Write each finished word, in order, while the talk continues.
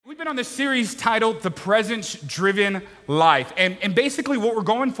been on this series titled The Presence-Driven Life. And basically what we're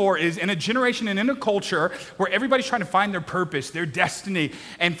going for is in a generation and in a culture where everybody's trying to find their purpose, their destiny,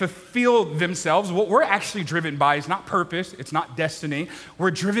 and fulfill themselves, what we're actually driven by is not purpose, it's not destiny. We're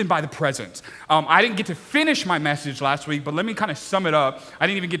driven by the presence. I didn't get to finish my message last week, but let me kind of sum it up. I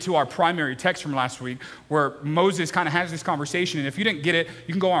didn't even get to our primary text from last week where Moses kind of has this conversation. And if you didn't get it,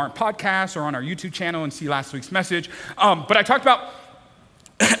 you can go on our podcast or on our YouTube channel and see last week's message. But I talked about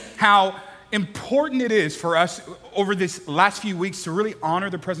how important it is for us over this last few weeks to really honor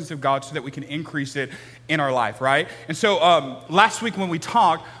the presence of God so that we can increase it in our life, right? And so last week when we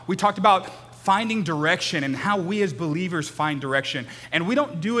talked about finding direction and how we as believers find direction. And we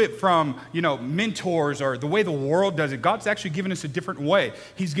don't do it from, mentors or the way the world does it. God's actually given us a different way.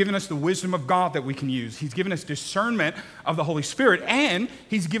 He's given us the wisdom of God that we can use. He's given us discernment of the Holy Spirit, and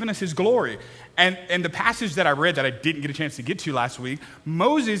He's given us His glory. And the passage that I read that I didn't get a chance to get to last week,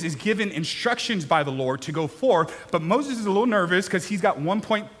 Moses is given instructions by the Lord to go forth, but Moses is a little nervous because he's got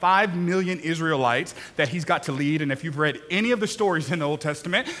 1.5 million Israelites that he's got to lead. And if you've read any of the stories in the Old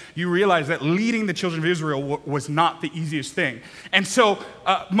Testament, you realize that leading the children of Israel was not the easiest thing. And so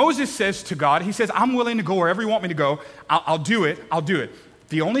Moses says to God, he says, I'm willing to go wherever you want me to go. I'll do it. I'll do it.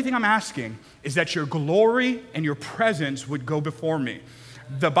 The only thing I'm asking is that your glory and your presence would go before me.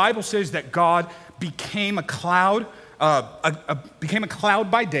 The Bible says that God became a cloud, became a cloud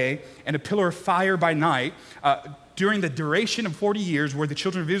by day and a pillar of fire by night during the duration of 40 years where the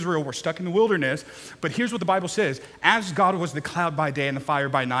children of Israel were stuck in the wilderness. But here's what the Bible says. As God was the cloud by day and the fire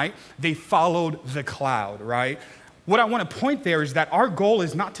by night, they followed the cloud, right? What I want to point there is that our goal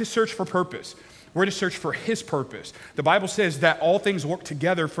is not to search for purpose. We're to search for His purpose. The Bible says that all things work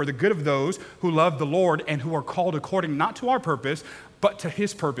together for the good of those who love the Lord and who are called according not to our purpose, but to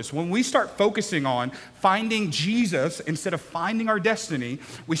His purpose. When we start focusing on finding Jesus instead of finding our destiny,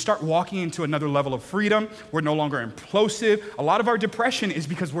 we start walking into another level of freedom. We're no longer implosive. A lot of our depression is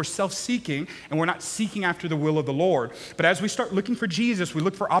because we're self-seeking and we're not seeking after the will of the Lord. But as we start looking for Jesus, we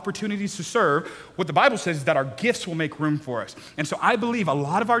look for opportunities to serve. What the Bible says is that our gifts will make room for us. And so I believe a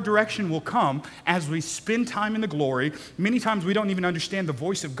lot of our direction will come as we spend time in the glory. Many times we don't even understand the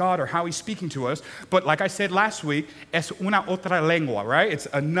voice of God or how He's speaking to us. But like I said last week, es una otra lengua. Right? It's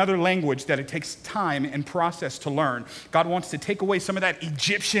another language that it takes time and process to learn. God wants to take away some of that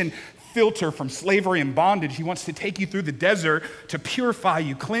Egyptian filter from slavery and bondage. He wants to take you through the desert to purify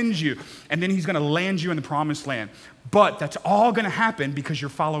you, cleanse you, and then He's going to land you in the promised land. But that's all going to happen because you're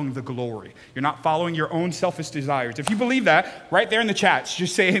following the glory. You're not following your own selfish desires. If you believe that, right there in the chats,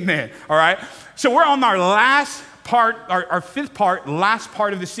 just say amen. All right? So we're on our last part, our fifth part, last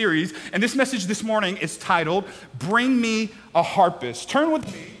part of the series, and this message this morning is titled, Bring Me a Harpist. Turn with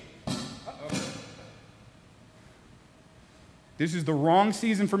me. This is the wrong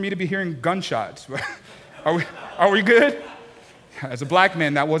season for me to be hearing gunshots. Are we good? As a black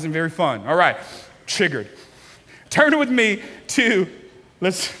man, that wasn't very fun. All right, triggered. Turn with me to,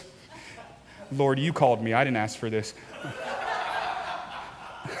 Lord, you called me. I didn't ask for this.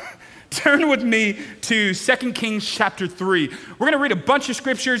 Turn with me to 2 Kings chapter 3. We're going to read a bunch of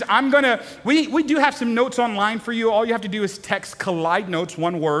scriptures. We do have some notes online for you. All you have to do is text Collide Notes,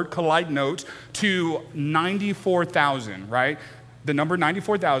 one word, Collide Notes, to 94,000, right? The number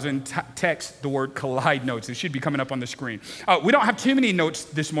 94,000, text the word Collide Notes. It should be coming up on the screen. We don't have too many notes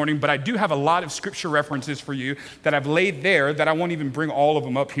this morning, but I do have a lot of scripture references for you that I've laid there that I won't even bring all of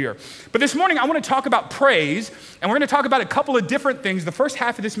them up here. But this morning, I want to talk about praise, and we're going to talk about a couple of different things. The first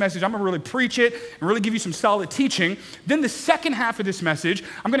half of this message, I'm going to really preach it and really give you some solid teaching. Then the second half of this message,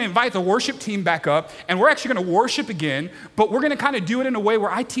 I'm going to invite the worship team back up, and we're actually going to worship again, but we're going to kind of do it in a way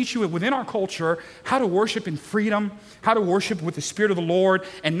where I teach you within our culture how to worship in freedom, how to worship with the Spirit of the Lord,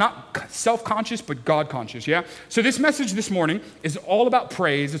 and not self-conscious, but God-conscious, yeah? So this message this morning is all about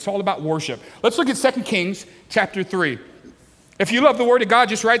praise. It's all about worship. Let's look at 2 Kings chapter 3. If you love the Word of God,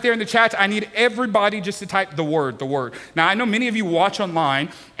 just right there in the chat, I need everybody just to type the word. Now, I know many of you watch online,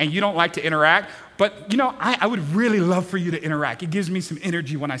 and you don't like to interact, but, I would really love for you to interact. It gives me some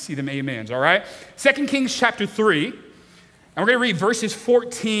energy when I see them amens, all right? 2 Kings chapter 3, and we're going to read verses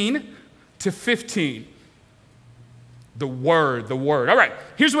 14 to 15. The word. All right,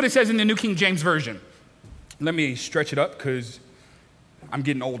 here's what it says in the New King James Version. Let me stretch it up because I'm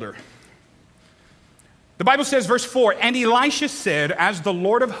getting older. The Bible says, verse 4, And Elisha said, As the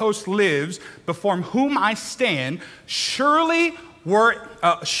Lord of hosts lives, before whom I stand, surely were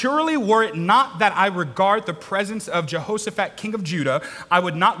it not that I regard the presence of Jehoshaphat, king of Judah, I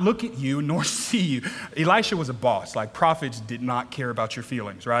would not look at you nor see you. Elisha was a boss. Like, prophets did not care about your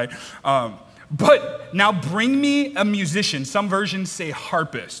feelings, right? But now bring me a musician. Some versions say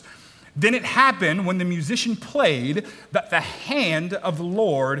harpist. Then it happened when the musician played that the hand of the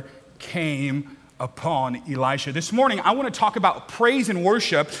Lord came upon Elisha. This morning, I want to talk about praise and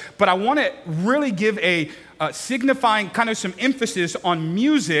worship, but I want to really give a signifying kind of some emphasis on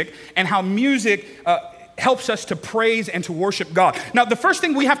music and how music helps us to praise and to worship God. Now, the first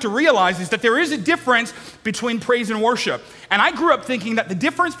thing we have to realize is that there is a difference between praise and worship. And I grew up thinking that the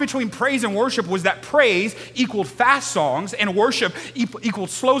difference between praise and worship was that praise equaled fast songs and worship equaled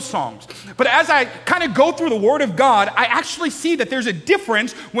slow songs. But as I kind of go through the Word of God, I actually see that there's a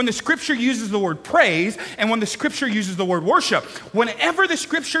difference when the Scripture uses the word praise and when the Scripture uses the word worship. Whenever the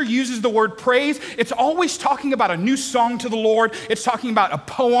Scripture uses the word praise, it's always talking about a new song to the Lord. It's talking about a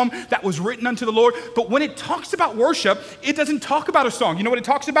poem that was written unto the Lord. But when it talks about worship, it doesn't talk about a song. You know what it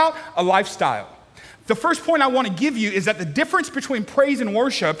talks about? A lifestyle. The first point I want to give you is that the difference between praise and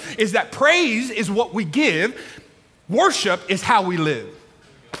worship is that praise is what we give, worship is how we live.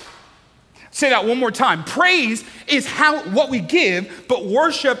 Say that one more time. Praise is what we give, but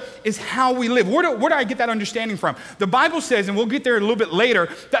worship is how we live. Where do I get that understanding from? The Bible says, and we'll get there a little bit later,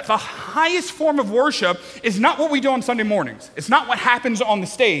 that the highest form of worship is not what we do on Sunday mornings. It's not what happens on the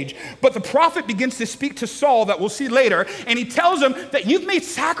stage. But the prophet begins to speak to Saul, that we'll see later, and he tells him that you've made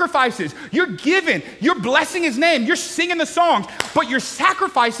sacrifices. You're giving. You're blessing his name. You're singing the songs. But your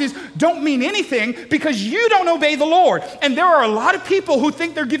sacrifices don't mean anything because you don't obey the Lord. And there are a lot of people who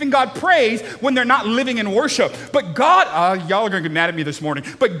think they're giving God praise when they're not living in worship. But God, y'all are going to get mad at me this morning,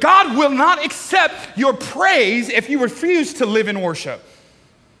 but God will not accept your praise if you refuse to live in worship.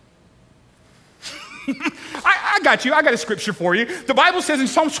 I got you. I got a scripture for you. The Bible says in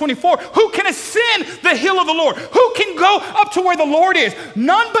Psalms 24, who can ascend the hill of the Lord? Who can go up to where the Lord is?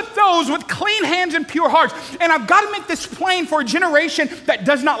 None but those with clean hands and pure hearts. And I've got to make this plain for a generation that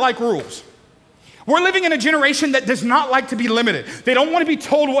does not like rules. We're living in a generation that does not like to be limited. They don't want to be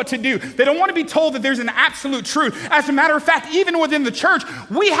told what to do. They don't want to be told that there's an absolute truth. As a matter of fact, even within the church,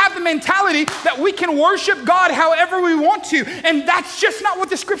 we have the mentality that we can worship God however we want to. And that's just not what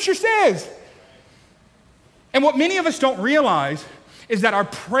the scripture says. And what many of us don't realize is that our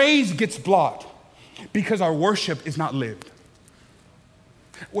praise gets blocked because our worship is not lived.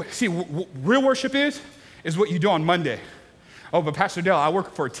 See, real worship is what you do on Monday. Oh, but Pastor Dale, I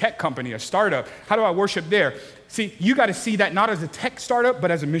work for a tech company, a startup. How do I worship there? See, you got to see that not as a tech startup,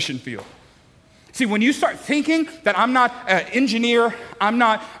 but as a mission field. See, when you start thinking that I'm not an engineer, I'm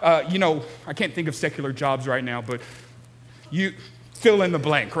not, I can't think of secular jobs right now, but you fill in the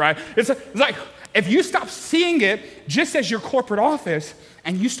blank, right? It's like if you stop seeing it just as your corporate office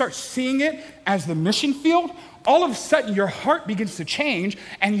and you start seeing it as the mission field, all of a sudden your heart begins to change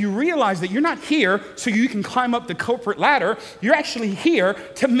and you realize that you're not here so you can climb up the corporate ladder. You're actually here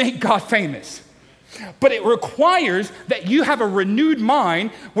to make God famous. But it requires that you have a renewed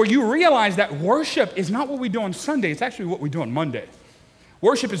mind where you realize that worship is not what we do on Sunday, it's actually what we do on Monday.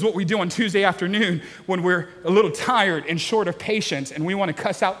 Worship is what we do on Tuesday afternoon when we're a little tired and short of patience and we want to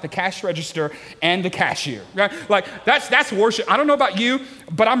cuss out the cash register and the cashier. Right? Like that's worship. I don't know about you,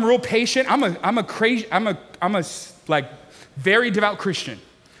 but I'm real patient. I'm a very devout Christian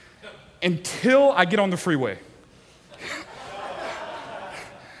until I get on the freeway.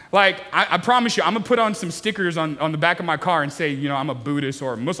 Like, I promise you, I'm going to put on some stickers on the back of my car and say, I'm a Buddhist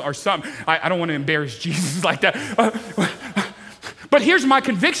or a Muslim or something. I don't want to embarrass Jesus like that. But here's my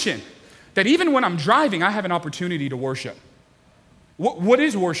conviction, that even when I'm driving, I have an opportunity to worship. What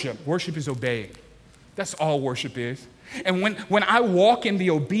is worship? Worship is obeying. That's all worship is. And when I walk in the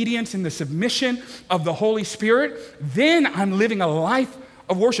obedience and the submission of the Holy Spirit, then I'm living a life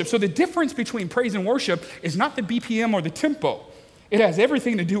of worship. So the difference between praise and worship is not the BPM or the tempo. It has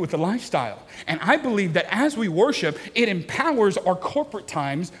everything to do with the lifestyle. And I believe that as we worship, it empowers our corporate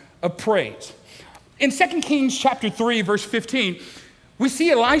times of praise. In 2 Kings chapter 3, verse 15, we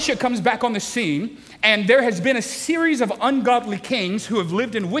see Elisha comes back on the scene, and there has been a series of ungodly kings who have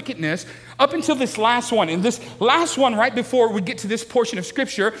lived in wickedness up until this last one. And this last one, right before we get to this portion of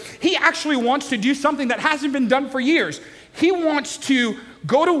scripture, he actually wants to do something that hasn't been done for years. He wants to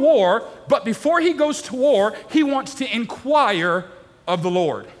go to war, but before he goes to war, he wants to inquire of the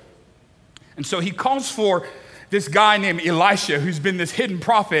Lord. And so he calls for this guy named Elisha, who's been this hidden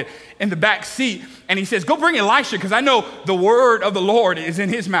prophet, in the back seat. And he says, go bring Elisha, because I know the word of the Lord is in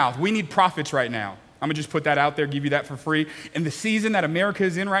his mouth. We need prophets right now. I'm going to just put that out there, give you that for free. In the season that America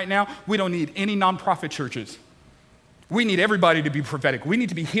is in right now, we don't need any nonprofit churches. We need everybody to be prophetic. We need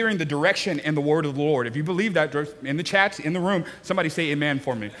to be hearing the direction and the word of the Lord. If you believe that, in the chats, in the room, somebody say amen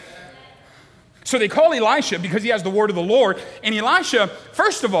for me. So they call Elisha because he has the word of the Lord. And Elisha,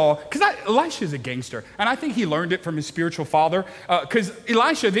 first of all, because Elisha is a gangster, and I think he learned it from his spiritual father, because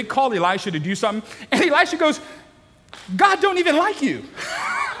Elisha, they call Elisha to do something, and Elisha goes, God don't even like you.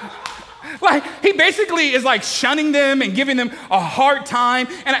 Like, he basically is like shunning them and giving them a hard time.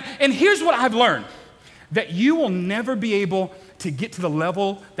 And here's what I've learned, that you will never be able to get to the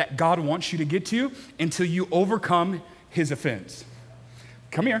level that God wants you to get to until you overcome his offense.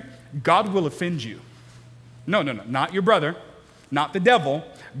 Come here. God will offend you. No, not your brother, not the devil.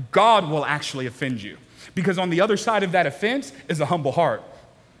 God will actually offend you. Because on the other side of that offense is a humble heart.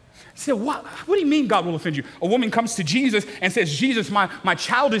 You say, what do you mean God will offend you? A woman comes to Jesus and says, Jesus, my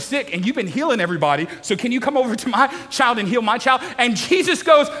child is sick and you've been healing everybody, so can you come over to my child and heal my child? And Jesus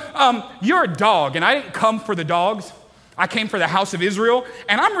goes, you're a dog, and I didn't come for the dogs. I came for the house of Israel.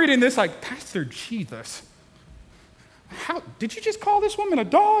 And I'm reading this like, Pastor Jesus, how did you just call this woman a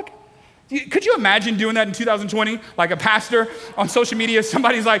dog? Could you imagine doing that in 2020? Like a pastor on social media,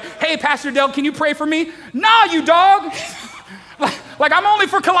 somebody's like, hey, Pastor Del, can you pray for me? Nah, you dog. Like I'm only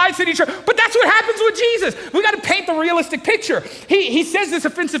for Collide City Church. But that's what happens with Jesus. We got to paint the realistic picture. He says this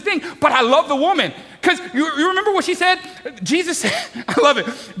offensive thing, but I love the woman. Because you remember what she said? Jesus said, I love it.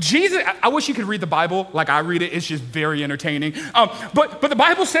 Jesus, I wish you could read the Bible like I read it. It's just very entertaining. But the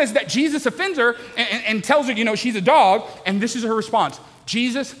Bible says that Jesus offends her and tells her, she's a dog. And this is her response.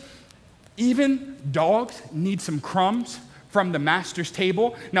 Jesus, even dogs need some crumbs from the master's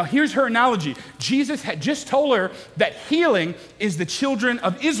table. Now, here's her analogy. Jesus had just told her that healing is the children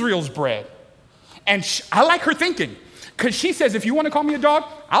of Israel's bread. And I like her thinking, because she says, if you want to call me a dog,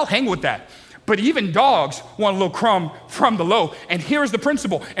 I'll hang with that. But even dogs want a little crumb from the loaf. And here's the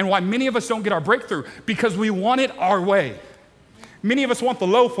principle, and why many of us don't get our breakthrough, because we want it our way. Many of us want the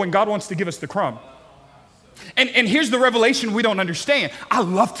loaf when God wants to give us the crumb. And here's the revelation we don't understand. I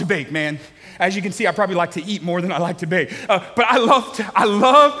love to bake, man. As you can see, I probably like to eat more than I like to bake. But I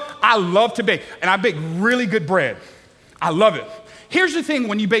love to bake. And I bake really good bread. I love it. Here's the thing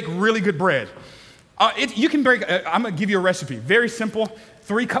when you bake really good bread. You can bake, I'm going to give you a recipe. Very simple.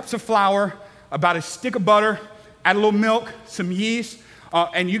 3 cups of flour, about a stick of butter, add a little milk, some yeast,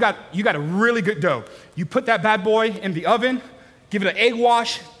 and you got a really good dough. You put that bad boy in the oven, give it an egg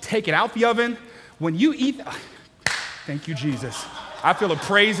wash, take it out the oven. When you eat, thank you, Jesus. I feel a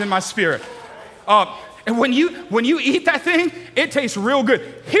praise in my spirit. And when you eat that thing, it tastes real good.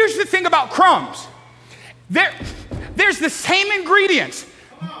 Here's the thing about crumbs. There's the same ingredients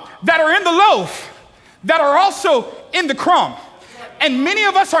that are in the loaf that are also in the crumb. And many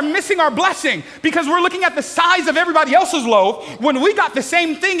of us are missing our blessing because we're looking at the size of everybody else's loaf when we got the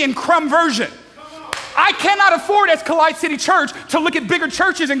same thing in crumb version. I cannot afford as Collide City Church to look at bigger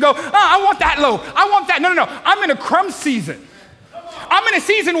churches and go, I want that loaf. I want that. No. I'm in a crumb season. I'm in a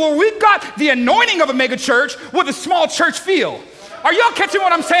season where we've got the anointing of a mega church with a small church feel. Are y'all catching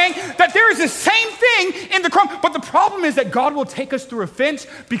what I'm saying? That there is the same thing in the crumb. But the problem is that God will take us through offense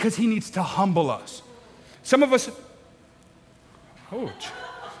because he needs to humble us. Some of us,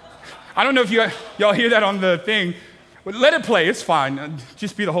 I don't know if y'all hear that on the thing. Let it play, it's fine.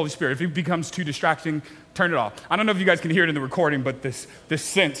 Just be the Holy Spirit. If it becomes too distracting, turn it off. I don't know if you guys can hear it in the recording, but this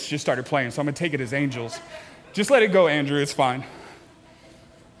sense just started playing, so I'm gonna take it as angels. Just let it go, Andrew, it's fine.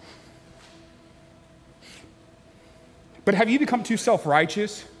 But have you become too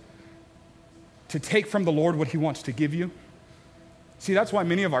self-righteous to take from the Lord what he wants to give you? See, that's why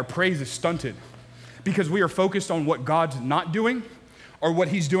many of our praise is stunted, because we are focused on what God's not doing or what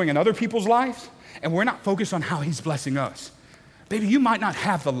he's doing in other people's lives, and we're not focused on how he's blessing us. Baby, you might not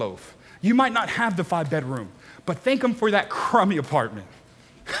have the loaf. You might not have the 5-bedroom, but thank him for that crummy apartment.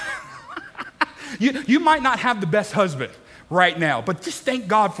 You might not have the best husband right now, but just thank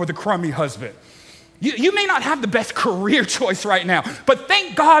God for the crummy husband. You may not have the best career choice right now, but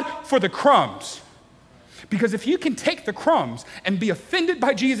thank God for the crumbs. Because if you can take the crumbs and be offended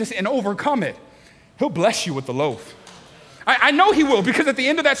by Jesus and overcome it, he'll bless you with the loaf. I know he will, because at the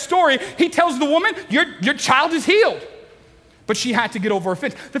end of that story, he tells the woman, your child is healed. But she had to get over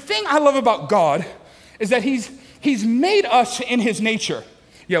offense. The thing I love about God is that he's made us in his nature.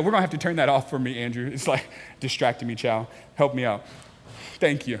 Yeah, we're gonna have to turn that off for me, Andrew. It's like distracting me, child. Help me out.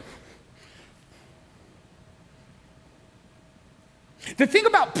 Thank you. The thing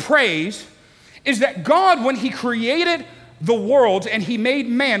about praise is that God, when he created the world and he made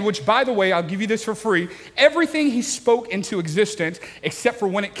man, which, by the way, I'll give you this for free, everything he spoke into existence, except for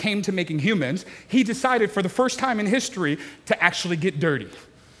when it came to making humans, he decided for the first time in history to actually get dirty.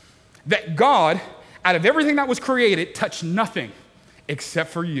 That God, out of everything that was created, touched nothing except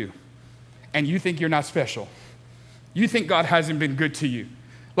for you. And you think you're not special. You think God hasn't been good to you.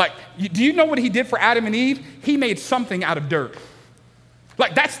 Like, do you know what he did for Adam and Eve? He made something out of dirt.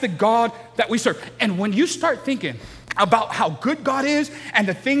 Like, that's the God that we serve. And when you start thinking about how good God is and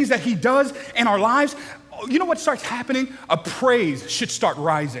the things that he does in our lives, you know what starts happening? A praise should start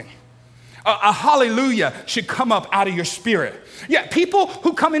rising. A hallelujah should come up out of your spirit. Yeah, people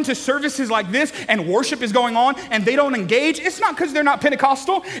who come into services like this and worship is going on and they don't engage, it's not because they're not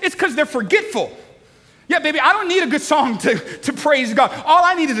Pentecostal, it's because they're forgetful. Yeah, baby, I don't need a good song to praise God. All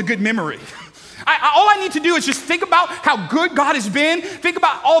I need is a good memory. All I need to do is just think about how good God has been, think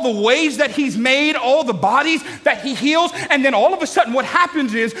about all the ways that he's made, all the bodies that he heals, and then all of a sudden what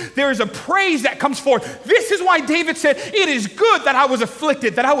happens is there is a praise that comes forth. This is why David said, it is good that I was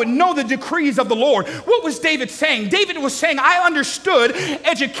afflicted, that I would know the decrees of the Lord. What was David saying? David was saying, I understood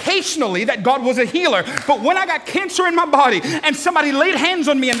educationally that God was a healer, but when I got cancer in my body and somebody laid hands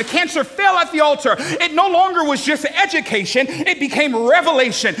on me and the cancer fell at the altar, it no longer was just education, it became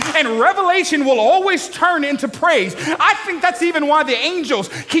revelation, and revelation will always turn into praise. I think that's even why the angels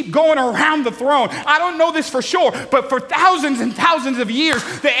keep going around the throne. I don't know this for sure, but for thousands and thousands of years,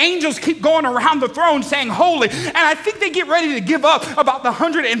 the angels keep going around the throne saying holy, and I think they get ready to give up about the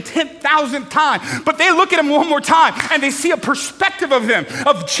 110,000th time, but they look at him one more time and they see a perspective of him,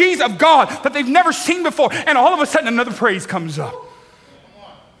 of Jesus, of God, that they've never seen before, and all of a sudden another praise comes up.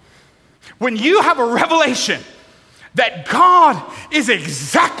 When you have a revelation that God is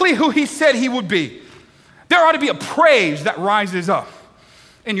exactly who he said he would be, there ought to be a praise that rises up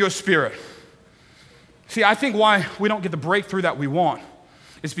in your spirit. See, I think why we don't get the breakthrough that we want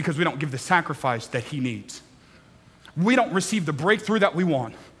is because we don't give the sacrifice that he needs. We don't receive the breakthrough that we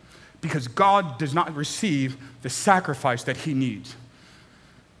want because God does not receive the sacrifice that he needs.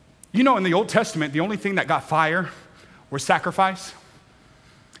 You know, in the Old Testament, the only thing that got fire was sacrifice.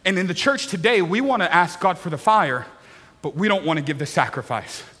 And in the church today, we want to ask God for the fire, but we don't want to give the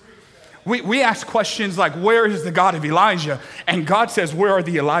sacrifice. We ask questions like, where is the God of Elijah? And God says, where are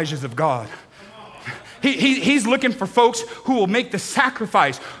the Elijahs of God? He's looking for folks who will make the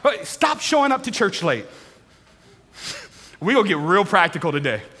sacrifice. Stop showing up to church late. We're going to get real practical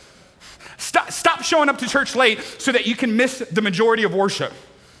today. Stop showing up to church late so that you can miss the majority of worship.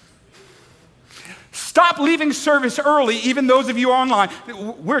 Stop leaving service early, even those of you who are online.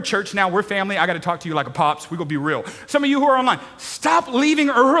 We're a church now, we're family. I got to talk to you like a pops. We're going to be real. Some of you who are online, stop leaving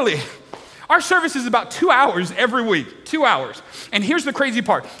early. Our service is about 2 hours every week, 2 hours. And here's the crazy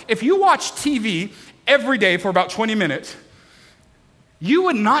part. If you watch TV every day for about 20 minutes, you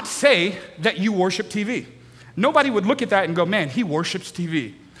would not say that you worship TV. Nobody would look at that and go, man, he worships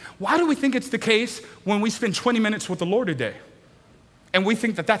TV. Why do we think it's the case when we spend 20 minutes with the Lord a day? And we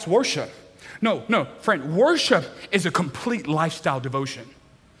think that that's worship. No, friend, worship is a complete lifestyle devotion.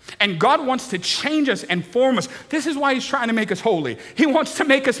 And God wants to change us and form us. This is why he's trying to make us holy. He wants to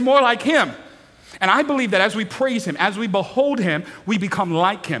make us more like him. And I believe that as we praise him, as we behold him, we become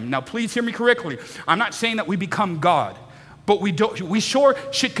like him. Now, please hear me correctly. I'm not saying that we become God, but we sure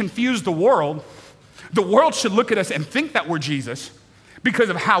should confuse the world. The world should look at us and think that we're Jesus because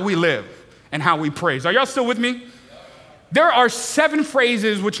of how we live and how we praise. Are y'all still with me? There are 7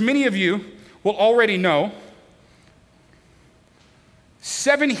 phrases which many of you will already know.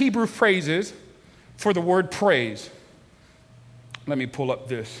 7 Hebrew phrases for the word praise. Let me pull up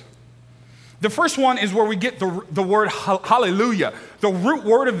this. The first one is where we get the word hallelujah. The root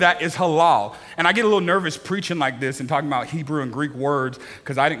word of that is halal. And I get a little nervous preaching like this and talking about Hebrew and Greek words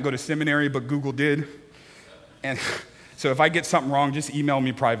because I didn't go to seminary, but Google did. And so if I get something wrong, just email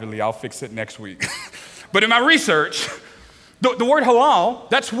me privately. I'll fix it next week. But in my research, the word halal,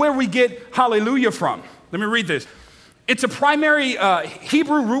 that's where we get hallelujah from. Let me read this. It's a primary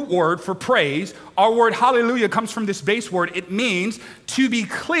Hebrew root word for praise. Our word hallelujah comes from this base word. It means to be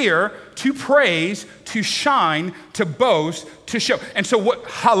clear, to praise, to shine, to boast, to show. And so what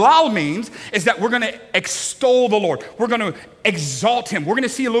halal means is that we're going to extol the Lord. We're going to exalt him. We're going to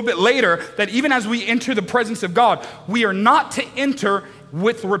see a little bit later that even as we enter the presence of God, we are not to enter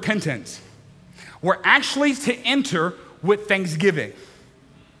with repentance. We're actually to enter with thanksgiving.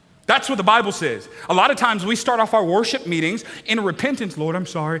 That's what the Bible says. A lot of times we start off our worship meetings in repentance. Lord, I'm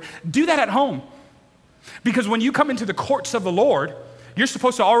sorry. Do that at home. Because when you come into the courts of the Lord, you're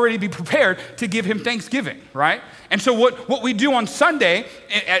supposed to already be prepared to give him thanksgiving, right? And so what we do on Sunday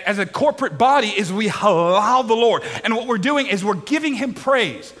as a corporate body is we halal the Lord. And what we're doing is we're giving him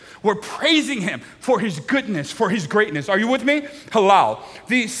praise. We're praising him for his goodness, for his greatness. Are you with me? Halal.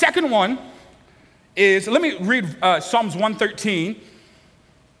 The second one is, let me read Psalms 113.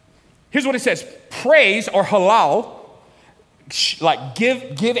 Here's what it says. Praise, or halal, like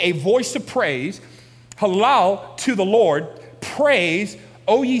give a voice of praise, halal to the Lord, praise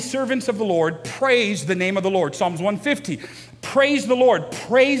O ye servants of the Lord, praise the name of the Lord. Psalms 150. Praise the Lord.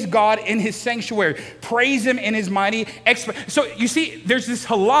 Praise God in his sanctuary. Praise him in his mighty exploit. So you see, there's this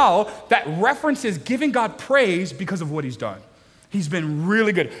halal that references giving God praise because of what he's done. He's been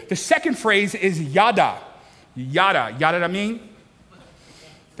really good. The second phrase is yada. Yada. Yada mean?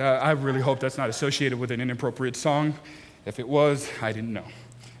 I really hope that's not associated with an inappropriate song. If it was, I didn't know.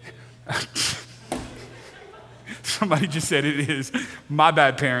 Somebody just said it is. My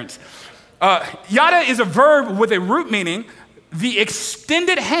bad, parents. Yada is a verb with a root meaning, the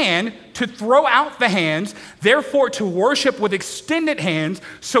extended hand, to throw out the hands, therefore to worship with extended hands,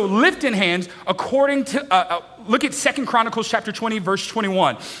 so lifting hands according to, look at 2 Chronicles chapter 20, verse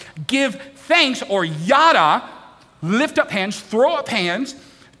 21. Give thanks, or yada, lift up hands, throw up hands,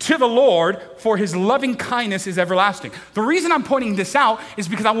 to the Lord, for his loving kindness is everlasting. The reason I'm pointing this out is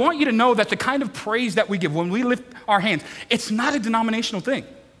because I want you to know that the kind of praise that we give when we lift our hands, it's not a denominational thing.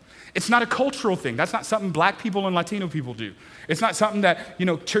 It's not a cultural thing. That's not something black people and Latino people do. It's not something that,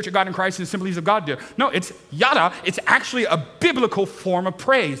 Church of God in Christ and Assemblies of God do. No, it's yada. It's actually a biblical form of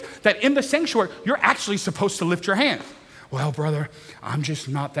praise that in the sanctuary, you're actually supposed to lift your hands. Well, brother, I'm just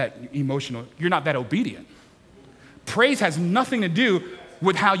not that emotional. You're not that obedient. Praise has nothing to do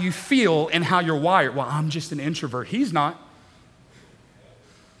with how you feel and how you're wired. Well, I'm just an introvert. He's not.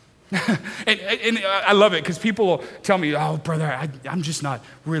 and I love it because people will tell me, oh, brother, I'm just not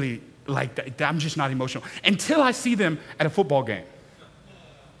really like that. I'm just not emotional. Until I see them at a football game.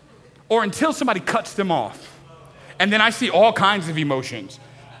 Or until somebody cuts them off. And then I see all kinds of emotions.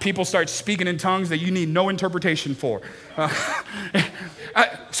 People start speaking in tongues that you need no interpretation for.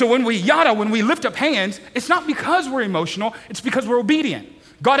 So when we yada, when we lift up hands, it's not because we're emotional, it's because we're obedient.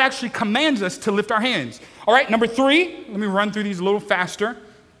 God actually commands us to lift our hands. All right, number 3, let me run through these a little faster.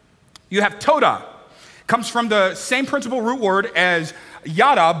 You have toda. Comes from the same principal root word as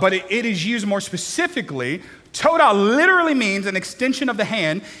yada, but it is used more specifically. Toda literally means an extension of the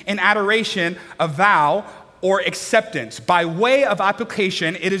hand in adoration, a vow, or acceptance. By way of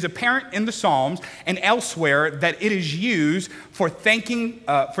application, it is apparent in the Psalms and elsewhere that it is used for thanking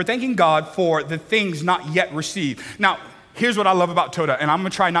God for the things not yet received. Now, here's what I love about Toda, and I'm gonna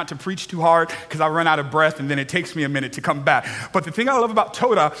try not to preach too hard because I run out of breath and then it takes me a minute to come back. But the thing I love about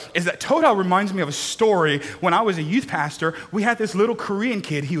Toda is that Toda reminds me of a story. When I was a youth pastor, we had this little Korean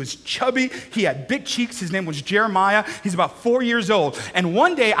kid. He was chubby, he had big cheeks. His name was Jeremiah. He's about 4 years old. And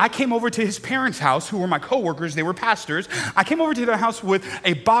one day I came over to his parents' house, who were my coworkers. They were pastors. I came over to their house with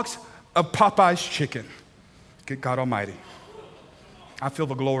a box of Popeye's chicken. Good God Almighty. I feel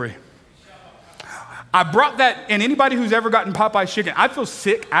the glory. I brought that, and anybody who's ever gotten Popeye's chicken, I feel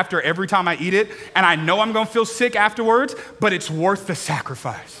sick after every time I eat it, and I know I'm gonna feel sick afterwards, but it's worth the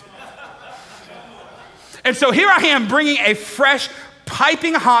sacrifice. And so here I am bringing a fresh,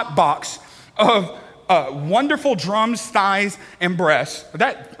 piping hot box of wonderful drums, thighs, and breasts.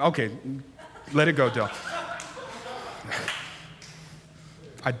 Okay, let it go, Dill.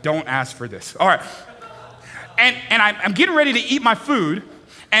 I don't ask for this. All right. And I'm getting ready to eat my food.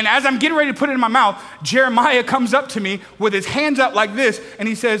 And as I'm getting ready to put it in my mouth, Jeremiah comes up to me with his hands up like this, and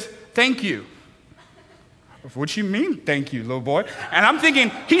he says, "Thank you." What you mean, thank you, little boy? And I'm thinking,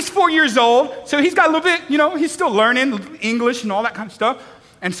 he's 4 years old, so he's got a little bit, he's still learning English and all that kind of stuff.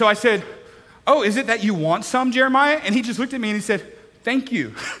 And so I said, "Oh, is it that you want some, Jeremiah?" And he just looked at me and he said, "Thank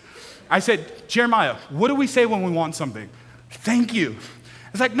you." I said, "Jeremiah, what do we say when we want something?" "Thank you."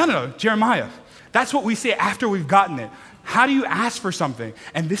 It's like, no, Jeremiah, that's what we say after we've gotten it. How do you ask for something?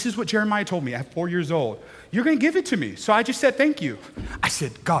 And this is what Jeremiah told me at 4 years old. You're going to give it to me. So I just said, "Thank you." I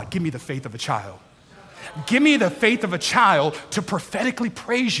said, "God, give me the faith of a child. Give me the faith of a child to prophetically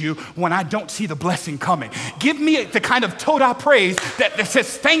praise you when I don't see the blessing coming. Give me the kind of Toda praise that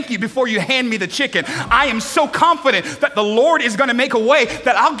says thank you before you hand me the chicken. I am so confident that the Lord is going to make a way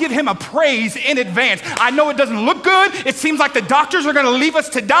that I'll give him a praise in advance. I know it doesn't look good. It seems like the doctors are going to leave us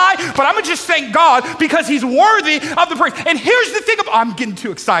to die, but I'm going to just thank God because he's worthy of the praise." And here's the thing about, I'm getting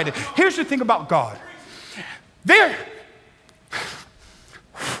too excited. Here's the thing about God. Let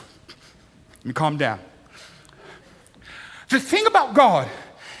me calm down. The thing about God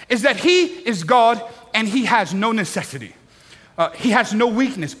is that he is God and he has no necessity. He has no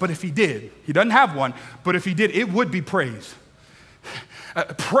weakness, but if he did, he doesn't have one, but if he did, it would be praise.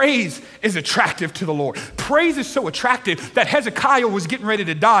 Praise is attractive to the Lord. Praise is so attractive that Hezekiah was getting ready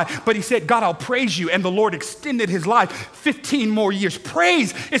to die, but he said, God, I'll praise you. And the Lord extended his life 15 more years.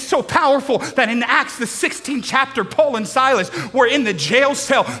 Praise is so powerful that in Acts, the 16th chapter, Paul and Silas were in the jail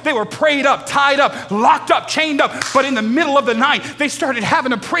cell. They were prayed up, tied up, locked up, chained up. But in the middle of the night, they started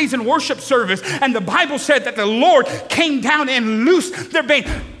having a praise and worship service. And the Bible said that the Lord came down and loosed their bane.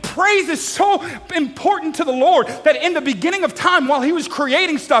 Praise is so important to the Lord that in the beginning of time, while he was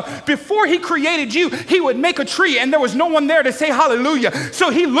creating stuff, before he created you, he would make a tree and there was no one there to say hallelujah. So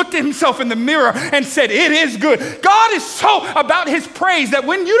he looked at himself in the mirror and said, it is good. God is so about his praise that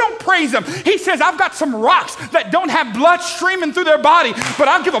when you don't praise him, he says, I've got some rocks that don't have blood streaming through their body, but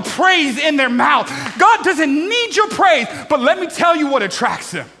I'll give a praise in their mouth. God doesn't need your praise, but let me tell you what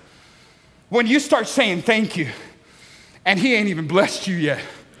attracts him. When you start saying thank you, and he ain't even blessed you yet.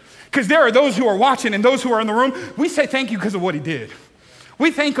 Because there are those who are watching and those who are in the room, we say thank you because of what he did.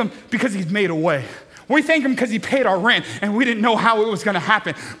 We thank him because he's made a way. We thank him because he paid our rent and we didn't know how it was going to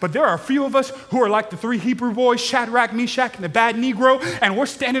happen. But there are a few of us who are like the three Hebrew boys, Shadrach, Meshach, and the bad Negro, and we're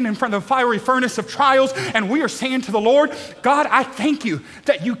standing in front of the fiery furnace of trials and we are saying to the Lord, God, I thank you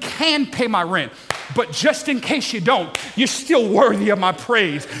that you can pay my rent. But just in case you don't, you're still worthy of my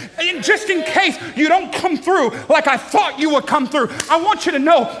praise. And just in case you don't come through like I thought you would come through, I want you to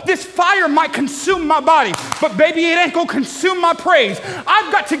know this fire might consume my body, but baby, it ain't gonna consume my praise.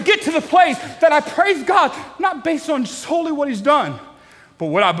 I've got to get to the place that I praise God, not based on solely what he's done, but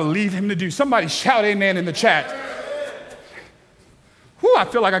what I believe him to do. Somebody shout amen in the chat. Whew, I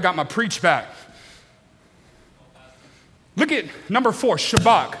feel like I got my preach back. Look at number 4,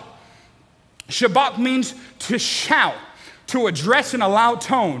 Shabach. Shabach means to shout, to address in a loud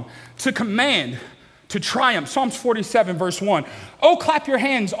tone, to command, to triumph. Psalms 47, verse 1. Oh, clap your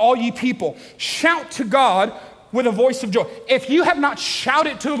hands, all ye people. Shout to God with a voice of joy. If you have not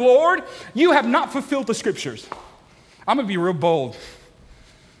shouted to the Lord, you have not fulfilled the scriptures. I'm going to be real bold.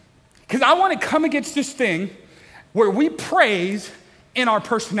 Because I want to come against this thing where we praise in our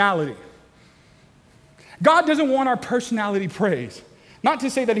personality. God doesn't want our personality praise. Not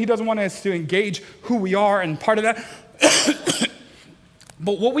to say that he doesn't want us to engage who we are and part of that.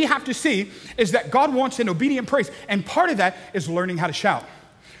 But what we have to see is that God wants an obedient praise. And part of that is learning how to shout.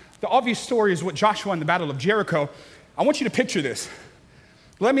 The obvious story is what Joshua in the Battle of Jericho. I want you to picture this.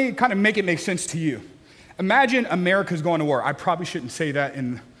 Let me kind of make it make sense to you. Imagine America's going to war. I probably shouldn't say that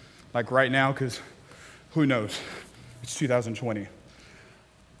in like right now because who knows? It's 2020.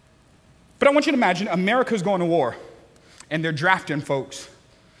 But I want you to imagine America's going to war. And they're drafting folks.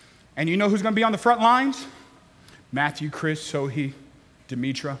 And you know who's going to be on the front lines? Matthew, Chris, Sohi,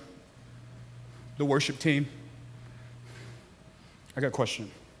 Demetra, the worship team. I got a question.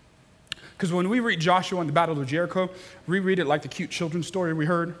 Because when we read Joshua and the Battle of Jericho, we read it like the cute children's story we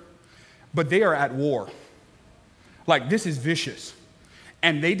heard. But they are at war. Like, this is vicious.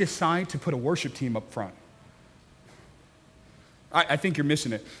 And they decide to put a worship team up front. I think you're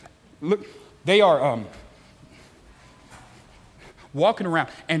missing it. Look, they are... walking around.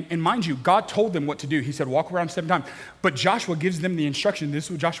 And mind you, God told them what to do. He said, walk around 7 times. But Joshua gives them the instruction. This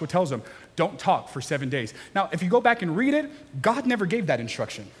is what Joshua tells them. Don't talk for 7 days. Now, if you go back and read it, God never gave that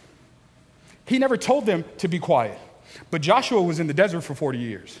instruction. He never told them to be quiet. But Joshua was in the desert for 40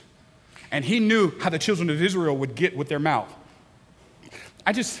 years. And he knew how the children of Israel would get with their mouth.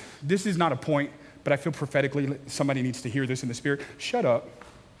 This is not a point, but I feel prophetically somebody needs to hear this in the spirit. Shut up.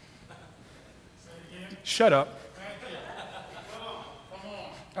 Shut up.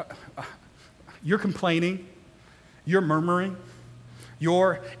 You're complaining, you're murmuring,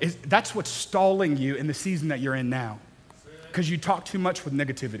 that's what's stalling you in the season that you're in now. Because you talk too much with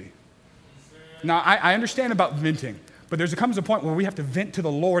negativity. Now, I understand about venting, but there comes a point where we have to vent to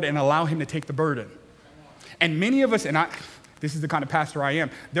the Lord and allow him to take the burden. And many of us, this is the kind of pastor I am,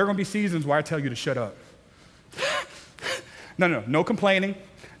 there are going to be seasons where I tell you to shut up. No complaining,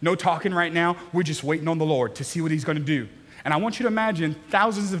 no talking right now. We're just waiting on the Lord to see what he's going to do. And I want you to imagine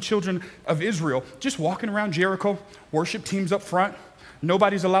thousands of children of Israel just walking around Jericho, worship teams up front.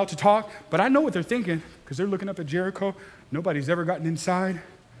 Nobody's allowed to talk, but I know what they're thinking because they're looking up at Jericho. Nobody's ever gotten inside.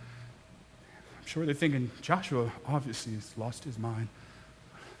 I'm sure they're thinking, Joshua obviously has lost his mind.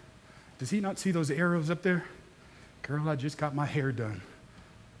 Does he not see those arrows up there? Girl, I just got my hair done.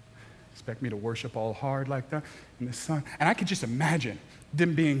 Expect me to worship all hard like that in the sun? And I could just imagine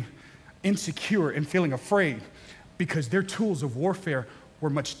them being insecure and feeling afraid, because their tools of warfare were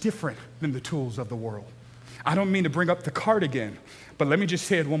much different than the tools of the world. I don't mean to bring up the card again, but let me just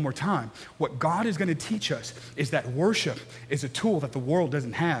say it one more time. What God is going to teach us is that worship is a tool that the world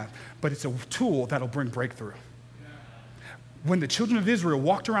doesn't have, but it's a tool that'll bring breakthrough. when the children of Israel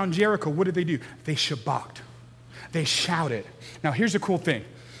walked around Jericho, what did they do? They shabaked. They shouted. Now, here's the cool thing.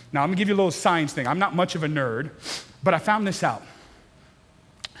 Now, I'm going to give you a little science thing. I'm not much of a nerd, but I found this out.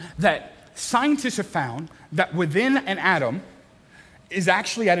 That scientists have found that within an atom is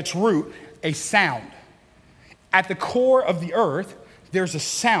actually at its root a sound. At the core of the earth, there's a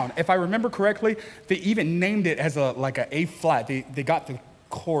sound. If I remember correctly, they even named it as like an A flat. They got the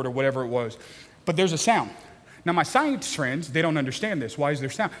chord or whatever it was. But there's a sound. Now, my science friends, they don't understand this. Why is there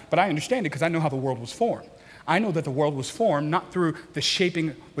sound? But I understand it because I know how the world was formed. I know that the world was formed not through the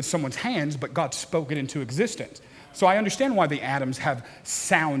shaping with someone's hands, but God spoke it into existence. So I understand why the atoms have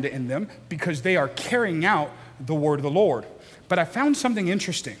sound in them, because they are carrying out the word of the Lord. But I found something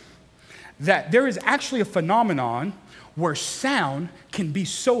interesting, that there is actually a phenomenon where sound can be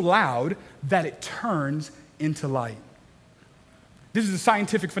so loud that it turns into light. This is a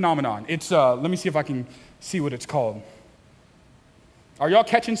scientific phenomenon. It's, let me see if I can see what it's called. Are y'all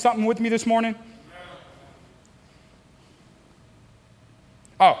catching something with me this morning?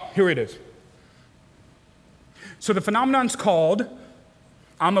 Oh, here it is. So the phenomenon's called,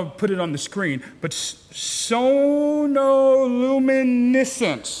 I'm going to put it on the screen, but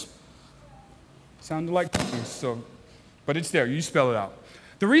sonoluminescence. Sounded like so, but it's there. You spell it out.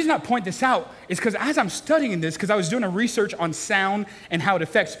 The reason I point this out is because as I'm studying this, because I was doing a research on sound and how it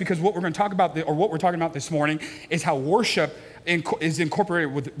affects, because what we're going to talk about, or what we're talking about this morning, is how worship is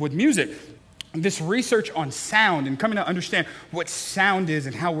incorporated with music. This research on sound and coming to understand what sound is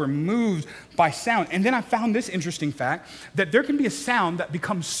and how we're moved by sound. And then I found this interesting fact, that there can be a sound that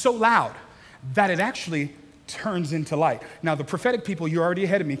becomes so loud that it actually turns into light. Now, the prophetic people, you're already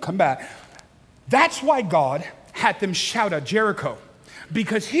ahead of me, come back. That's why God had them shout at Jericho,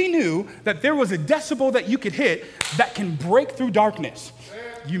 because he knew that there was a decibel that you could hit that can break through darkness.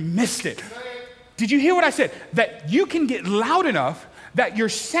 You missed it. Did you hear what I said? That you can get loud enough that your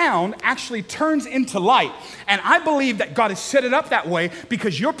sound actually turns into light. And I believe that God has set it up that way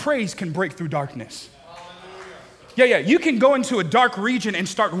because your praise can break through darkness. Yeah, you can go into a dark region and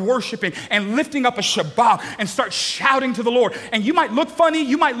start worshiping and lifting up a Shabbat and start shouting to the Lord. And you might look funny,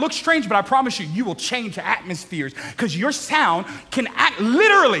 you might look strange, but I promise you, you will change atmospheres because your sound can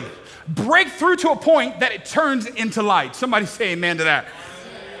literally break through to a point that it turns into light. Somebody say amen to that.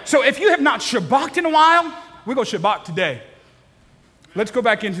 So if you have not Shabbat in a while, we're going to Shabbat today. Let's go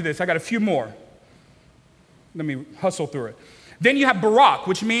back into this. I got a few more. Let me hustle through it. Then you have Barak,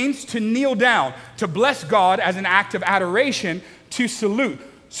 which means to kneel down, to bless God as an act of adoration, to salute.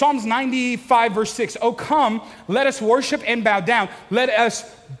 Psalms 95, verse 6. Oh, come, let us worship and bow down. Let us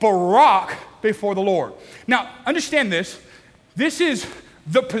Barak before the Lord. Now, understand this. This is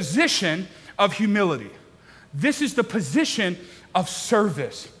the position of humility. This is the position of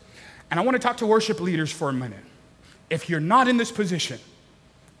service. And I want to talk to worship leaders for a minute. If you're not in this position,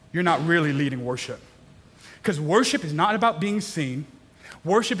 you're not really leading worship. Because worship is not about being seen.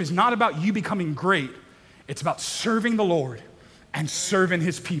 Worship is not about you becoming great. It's about serving the Lord and serving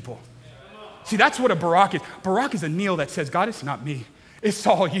his people. See, that's what a Barak is. Barak is a kneel that says, God, it's not me. It's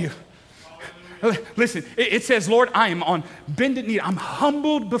all you. Listen, it says, Lord, I am on bended knee. I'm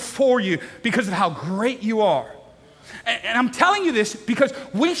humbled before you because of how great you are. And I'm telling you this because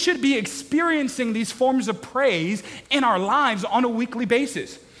we should be experiencing these forms of praise in our lives on a weekly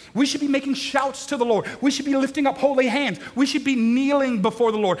basis. We should be making shouts to the Lord. We should be lifting up holy hands. We should be kneeling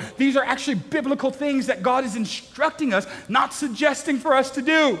before the Lord. These are actually biblical things that God is instructing us, not suggesting for us to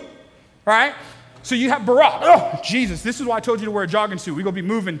do, right? So you have Barak. Oh, Jesus, this is why I told you to wear a jogging suit. We're going to be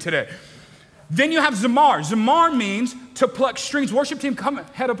moving today. Then you have Zamar. Zamar means to pluck strings. Worship team, come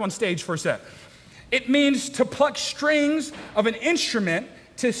head up on stage for a sec. It means to pluck strings of an instrument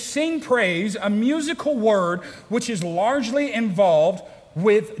to sing praise, a musical word which is largely involved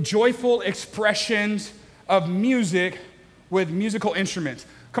with joyful expressions of music with musical instruments.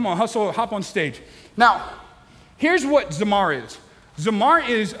 Come on, hustle, hop on stage. Now, here's what Zamar is. Zamar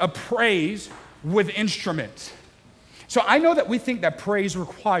is a praise with instruments. So I know that we think that praise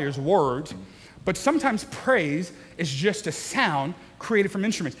requires words, but sometimes praise is just a sound created from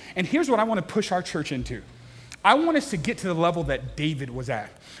instruments. And here's what I want to push our church into. I want us to get to the level that David was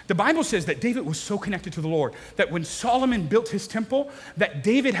at. The Bible says that David was so connected to the Lord that when Solomon built his temple, that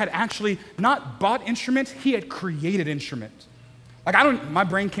David had actually not bought instruments, he had created instruments. Like my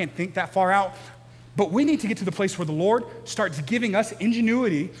brain can't think that far out, but we need to get to the place where the Lord starts giving us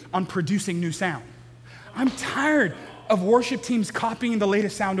ingenuity on producing new sound. I'm tired of worship teams copying the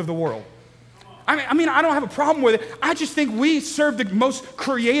latest sound of the world. I mean, I don't have a problem with it. I just think we serve the most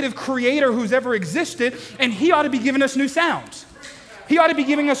creative creator who's ever existed, and he ought to be giving us new sounds. He ought to be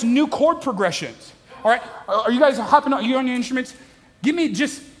giving us new chord progressions. All right? Are you guys hopping on? You on your instruments? Give me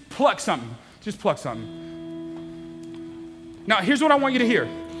just pluck something. Just pluck something. Now, here's what I want you to hear.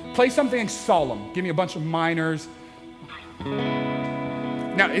 Play something solemn. Give me a bunch of minors.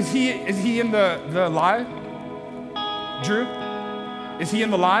 Now, is he in the live? Drew? Is he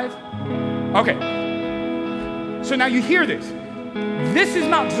in the live? Okay. So now you hear this. This is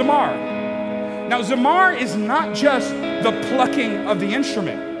not zamar. Now, zamar is not just the plucking of the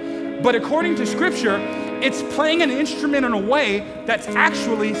instrument, but according to Scripture, it's playing an instrument in a way that's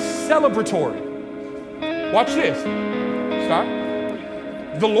actually celebratory. Watch this. Stop.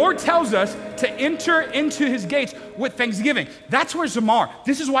 The Lord tells us to enter into his gates with thanksgiving. That's where zamar.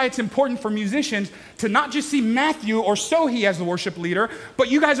 This is why it's important for musicians to not just see Matthew or Sohi as the worship leader, but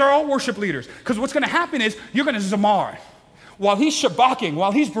you guys are all worship leaders. Because what's going to happen is you're going to zamar. While he's shabaking,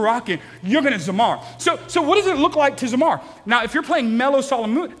 while he's baraking, you're going to zamar. So what does it look like to zamar? Now, if you're playing mellow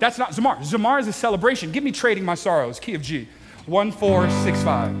solemn mood, that's not zamar. Zamar is a celebration. Give me Trading My Sorrows, key of G,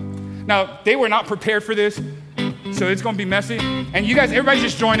 1-4-6-5. Now, they were not prepared for this, so it's going to be messy. And you guys, everybody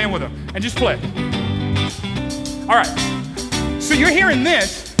just join in with them and just play. All right. So you're hearing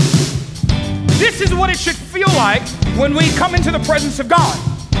this. This is what it should feel like when we come into the presence of God.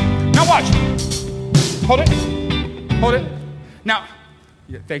 Now watch. Hold it. Hold it. Now,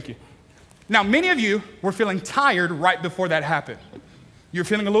 yeah, thank you. Now, many of you were feeling tired right before that happened. You're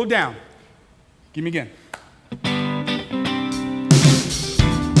feeling a little down. Give me again.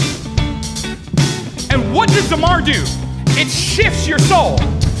 And what does zamar do? It shifts your soul.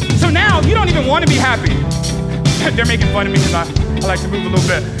 So now you don't even want to be happy. They're making fun of me because I like to move a little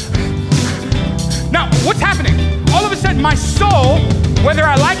bit. Now, what's happening? All of a sudden, my soul, whether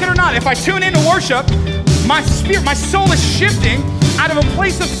I like it or not, if I tune into worship, my spirit, my soul is shifting out of a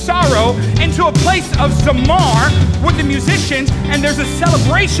place of sorrow into a place of zamar with the musicians, and there's a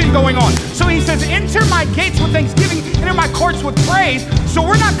celebration going on. So he says, enter my gates with thanksgiving, enter my courts with praise. So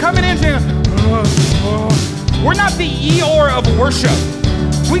we're not coming in saying, we're not the Eeyore of worship.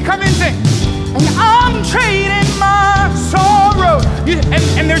 We come in saying, I'm trading my sorrow.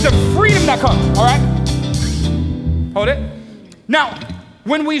 And there's a freedom that comes, all right? Hold it. Now,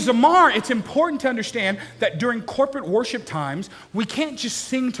 when we zamar, it's important to understand that during corporate worship times, we can't just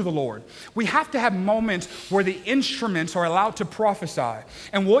sing to the Lord. We have to have moments where the instruments are allowed to prophesy.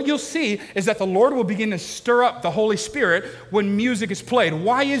 And what you'll see is that the Lord will begin to stir up the Holy Spirit when music is played.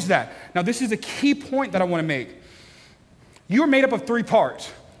 Why is that? Now, this is a key point that I want to make. You are made up of 3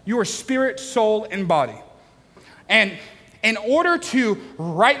 parts. You are spirit, soul, and body. And in order to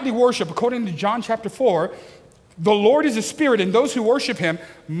rightly worship, according to John chapter 4, the Lord is a spirit, and those who worship him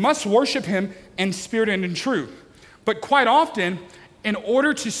must worship him in spirit and in truth. But quite often, in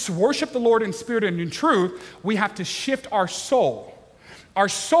order to worship the Lord in spirit and in truth, we have to shift our soul. Our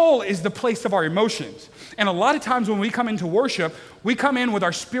soul is the place of our emotions. And a lot of times when we come into worship, we come in with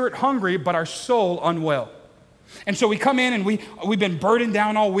our spirit hungry, but our soul unwell. And so we come in and we've been burdened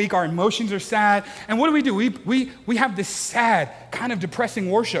down all week. Our emotions are sad. And what do? We have this sad, kind of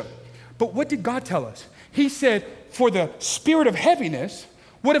depressing worship. But what did God tell us? He said, for the spirit of heaviness,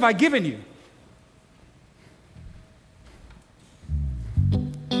 what have I given you?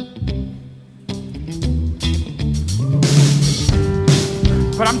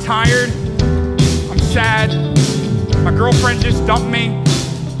 But I'm tired. I'm sad. My girlfriend just dumped me.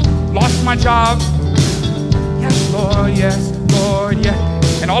 Lost my job. Yes, Lord, yeah.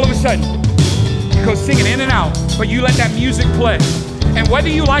 And all of a sudden, you go singing in and out, but you let that music play. And whether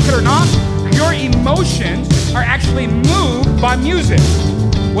you like it or not, your emotions are actually moved by music.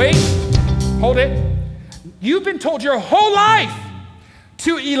 Wait, hold it. You've been told your whole life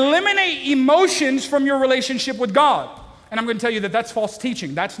to eliminate emotions from your relationship with God. And I'm going to tell you that that's false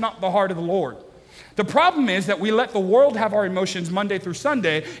teaching. That's not the heart of the Lord. The problem is that we let the world have our emotions Monday through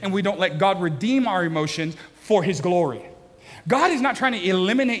Sunday, and we don't let God redeem our emotions for his glory. God is not trying to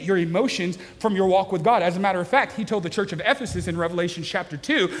eliminate your emotions from your walk with God. As a matter of fact, he told the church of Ephesus in Revelation chapter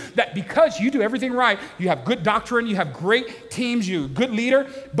 2 that because you do everything right, you have good doctrine, you have great teams, you're a good leader,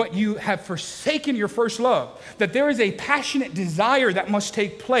 but you have forsaken your first love. That there is a passionate desire that must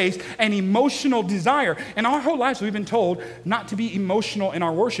take place, an emotional desire. And our whole lives we've been told not to be emotional in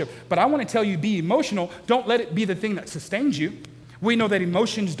our worship. But I want to tell you, be emotional. Don't let it be the thing that sustains you. We know that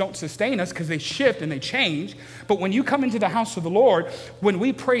emotions don't sustain us because they shift and they change. But when you come into the house of the Lord, when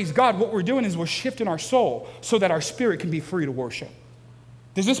we praise God, what we're doing is we're shifting our soul so that our spirit can be free to worship.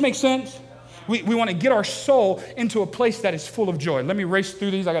 Does this make sense? We want to get our soul into a place that is full of joy. Let me race through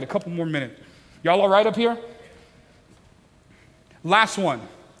these. I got a couple more minutes. Y'all all right up here? Last one.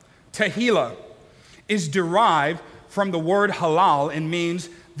 Tehillah is derived from the word halal and means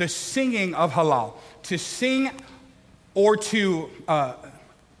the singing of Hallel. To sing or to, let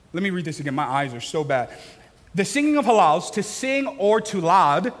me read this again, my eyes are so bad. The singing of Hallels, to sing or to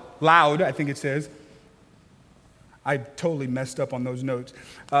loud, I think it says. I totally messed up on those notes.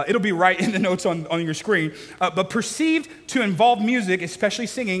 It'll be right in the notes on your screen. But perceived to involve music, especially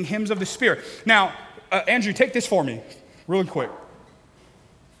singing hymns of the Spirit. Now, Andrew, take this for me, really quick.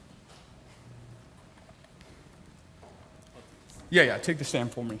 Yeah, take the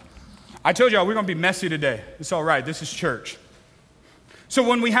stand for me. I told y'all we're going to be messy today. It's all right. This is church. So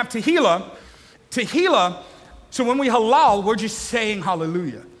when we have tehillah, so when we Hallel, we're just saying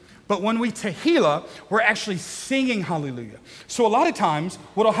hallelujah. But when we tehillah, we're actually singing hallelujah. So a lot of times,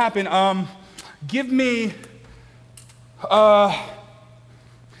 what'll happen, give me,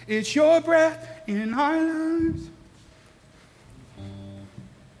 it's your breath in our lives.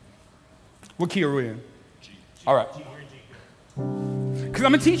 What key are we in? All right. Because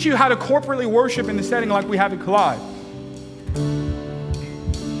I'm going to teach you how to corporately worship in the setting like we have at Collide.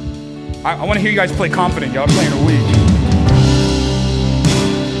 I want to hear you guys play confident. Y'all playing a week.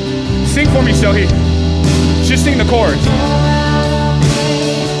 Sing for me, Sohi. Just sing the chorus.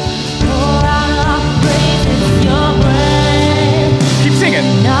 Keep singing.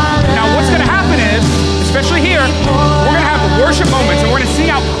 Now what's going to happen is, especially here, we're going to have worship moments and we're going to sing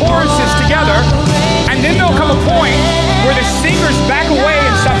out choruses together, and then there'll come a point where the singers back away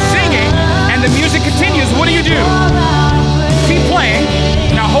and stop singing and the music continues. What do? Keep playing.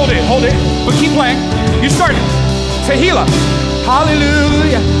 Now hold it, but keep playing. You start it. Tehillah.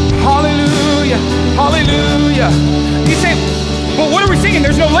 Hallelujah, hallelujah, hallelujah. You say, but what are we singing?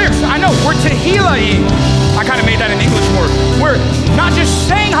 There's no lyrics. I know, we're tehillah-ing. I kind of made that an English word. We're not just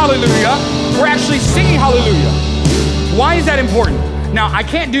saying hallelujah, we're actually singing hallelujah. Why is that important? Now,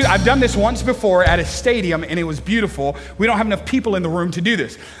 I've done this once before at a stadium and it was beautiful. We don't have enough people in the room to do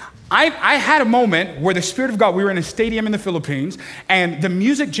this. I had a moment where the Spirit of God, we were in a stadium in the Philippines and the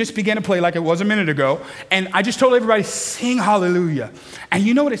music just began to play like it was a minute ago. And I just told everybody, sing hallelujah. And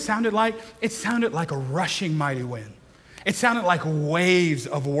you know what it sounded like? It sounded like a rushing mighty wind. It sounded like waves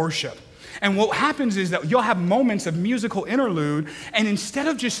of worship. And what happens is that you'll have moments of musical interlude, and instead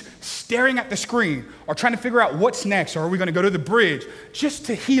of just staring at the screen or trying to figure out what's next, or are we going to go to the bridge, just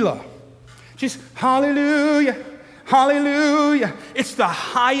tehillah. Just hallelujah, hallelujah. It's the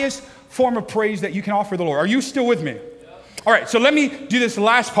highest form of praise that you can offer the Lord. Are you still with me? All right, so let me do this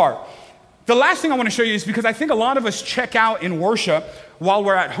last part. The last thing I want to show you is because I think a lot of us check out in worship while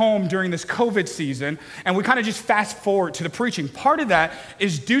we're at home during this COVID season, and we kind of just fast forward to the preaching. Part of that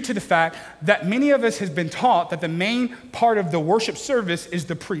is due to the fact that many of us have been taught that the main part of the worship service is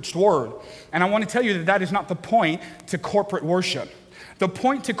the preached word. And I want to tell you that that is not the point to corporate worship. The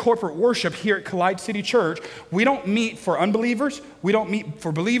point to corporate worship here at Collide City Church, we don't meet for unbelievers, we don't meet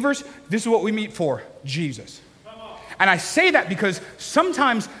for believers. This is what we meet for, Jesus. And I say that because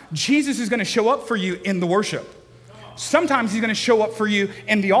sometimes Jesus is going to show up for you in the worship. Sometimes he's going to show up for you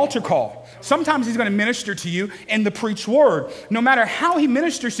in the altar call. Sometimes he's going to minister to you in the preached word. No matter how he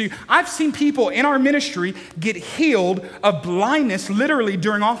ministers to you, I've seen people in our ministry get healed of blindness literally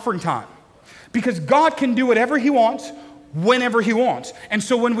during offering time. Because God can do whatever he wants, whenever he wants. And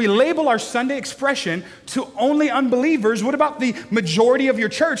so when we label our Sunday expression to only unbelievers, what about the majority of your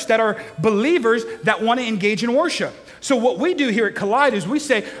church that are believers that want to engage in worship? So what we do here at Collide is we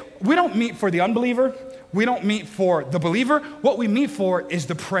say, we don't meet for the unbeliever, we don't meet for the believer. What we meet for is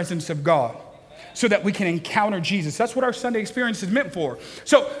the presence of God so that we can encounter Jesus. That's what our Sunday experience is meant for.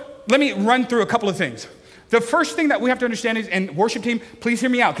 So let me run through a couple of things. The first thing that we have to understand is, and worship team, please hear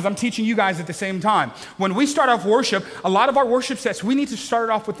me out because I'm teaching you guys at the same time. When we start off worship, a lot of our worship sets, we need to start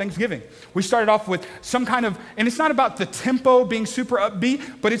it off with thanksgiving. We started off with some kind of, and it's not about the tempo being super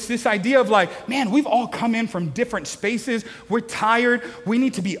upbeat, but it's this idea of like, man, we've all come in from different spaces. We're tired. We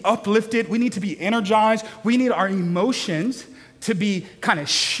need to be uplifted. We need to be energized. We need our emotions to be kind of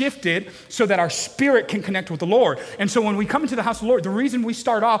shifted so that our spirit can connect with the Lord. And so when we come into the house of the Lord, the reason we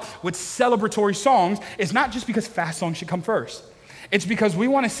start off with celebratory songs is not just because fast songs should come first. It's because we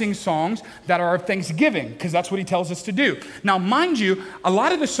want to sing songs that are of thanksgiving, because that's what he tells us to do. Now, mind you, a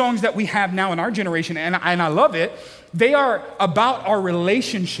lot of the songs that we have now in our generation, and I love it, they are about our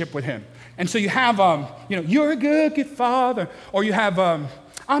relationship with him. And so you have, you're a good, good father, or you have,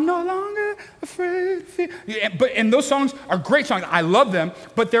 I'm no longer afraid. And those songs are great songs. I love them,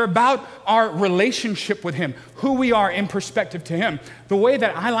 but they're about our relationship with him, who we are in perspective to him. The way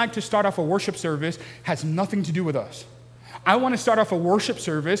that I like to start off a worship service has nothing to do with us. I want to start off a worship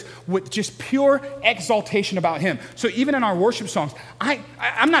service with just pure exaltation about him. So even in our worship songs,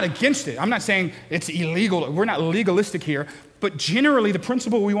 I'm not against it. I'm not saying it's illegal. We're not legalistic here. But generally, the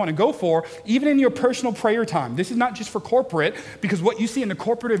principle we want to go for, even in your personal prayer time, this is not just for corporate, because what you see in the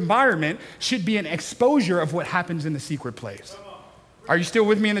corporate environment should be an exposure of what happens in the secret place. Are you still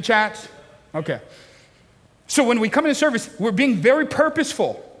with me in the chats? Okay. So when we come into service, we're being very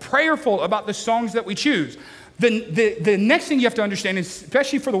purposeful, prayerful about the songs that we choose. The next thing you have to understand, is,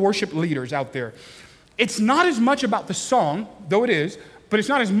 especially for the worship leaders out there, it's not as much about the song, though it is, but it's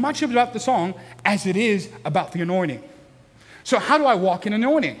not as much about the song as it is about the anointing. So how do I walk in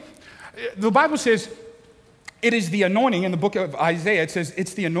anointing? The Bible says it is the anointing. In the book of Isaiah, it says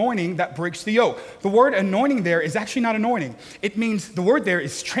it's the anointing that breaks the yoke. The word anointing there is actually not anointing. It means, the word there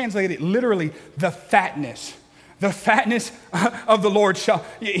is translated literally the fatness. The fatness of the Lord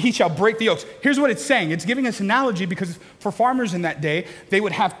he shall break the yokes. Here's what it's saying. It's giving us an analogy because for farmers in that day, they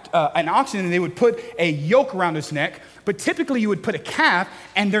would have an oxen and they would put a yoke around his neck. But typically you would put a calf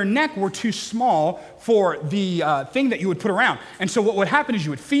and their neck were too small for the thing that you would put around. And so what would happen is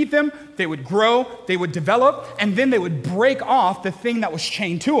you would feed them, they would grow, they would develop, and then they would break off the thing that was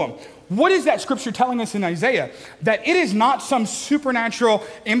chained to them. What is that scripture telling us in Isaiah? That it is not some supernatural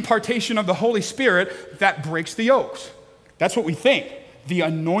impartation of the Holy Spirit that breaks the yokes. That's what we think. The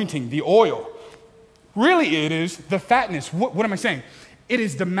anointing, the oil. Really, it is the fatness. What am I saying? It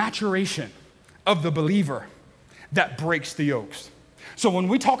is the maturation of the believer that breaks the yokes. So when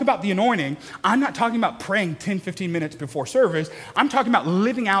we talk about the anointing, I'm not talking about praying 10, 15 minutes before service. I'm talking about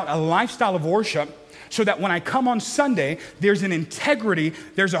living out a lifestyle of worship so that when I come on Sunday, there's an integrity,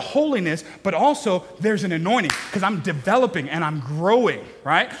 there's a holiness, but also there's an anointing because I'm developing and I'm growing,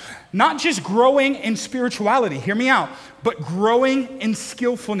 right? Not just growing in spirituality, hear me out, but growing in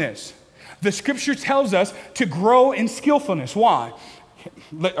skillfulness. The scripture tells us to grow in skillfulness. Why?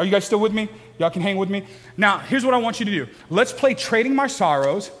 Are you guys still with me? Y'all can hang with me? Now, here's what I want you to do. Let's play Trading My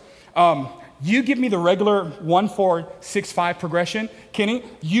Sorrows. You give me the regular 1-4-6-5 progression. Kenny,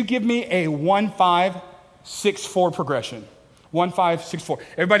 you give me a 1-5-6-4 progression. 1-5-6-4.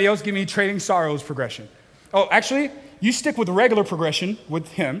 Everybody else give me Trading Sorrows progression. Oh, actually, you stick with the regular progression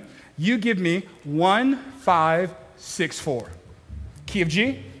with him. You give me 1-5-6-4. Key of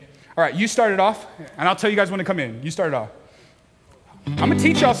G? All right, you start it off, and I'll tell you guys when to come in. You start it off. I'm going to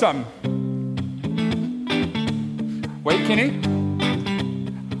teach y'all something. Wait, Kenny.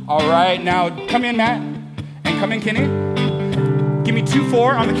 All right, now come in, Matt, and come in, Kenny. Give me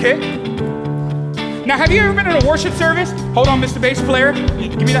 2-4 on the kick. Now, have you ever been in a worship service? Hold on, Mr. Bass Player.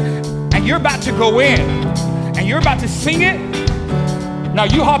 Give me that. And you're about to go in, and you're about to sing it. Now,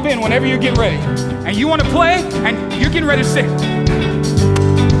 you hop in whenever you get ready. And you want to play, and you're getting ready to sing.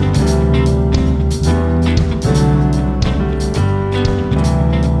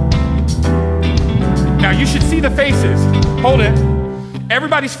 Now, you should see the faces. Hold it.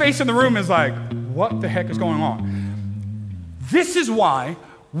 Everybody's face in the room is like, what the heck is going on? This is why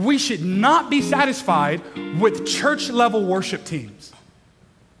we should not be satisfied with church-level worship teams.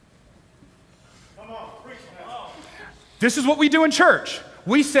 Come on, preach now. This is what we do in church.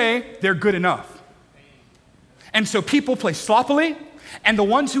 We say they're good enough. And so people play sloppily, and the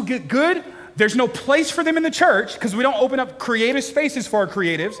ones who get good, there's no place for them in the church because we don't open up creative spaces for our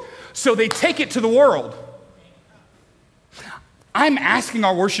creatives, so they take it to the world. I'm asking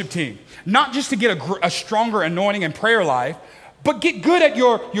our worship team, not just to get a stronger anointing and prayer life, but get good at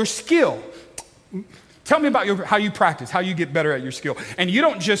your skill. Tell me about how you practice, how you get better at your skill. And you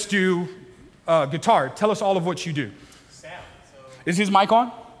don't just do guitar. Tell us all of what you do. Sound. Is his mic on?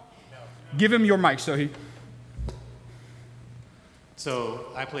 No. Give him your mic so he... So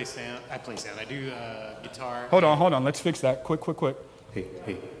I play sound. I do guitar. Hold on. Let's fix that. Quick. Hey.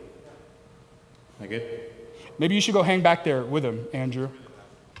 Am I good? Maybe you should go hang back there with him, Andrew.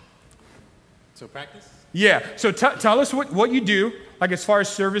 So practice? Yeah. So tell us what you do, like as far as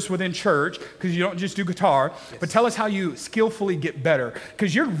service within church, because you don't just do guitar, yes. But tell us how you skillfully get better,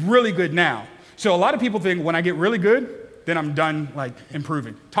 because you're really good now. So a lot of people think when I get really good, then I'm done like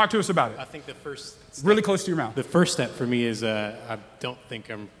improving. Talk to us about it. I think the first step, really close to your mouth. The first step for me is I don't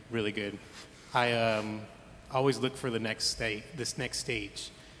think I'm really good. I always look for this next stage.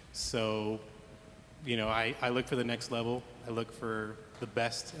 So, I look for the next level. I look for the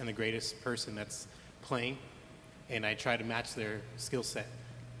best and the greatest person that's playing, and I try to match their skill set,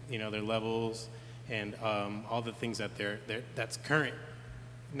 their levels and all the things that that's current,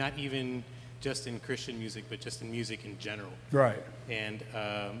 not even just in Christian music, but just in music in general. Right. And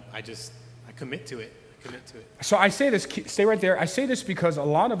I commit to it. commit to it. So I say this, stay right there. I say this because a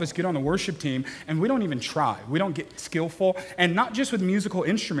lot of us get on the worship team and we don't even try. We don't get skillful. And not just with musical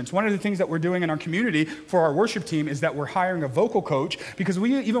instruments. One of the things that we're doing in our community for our worship team is that we're hiring a vocal coach because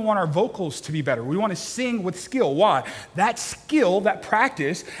we even want our vocals to be better. We want to sing with skill. Why? That skill, that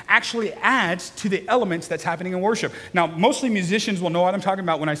practice actually adds to the elements that's happening in worship. Now, mostly musicians will know what I'm talking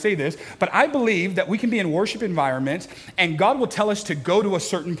about when I say this, but I believe that we can be in worship environments and God will tell us to go to a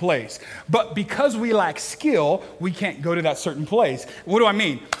certain place. But because we lack skill, we can't go to that certain place. What do I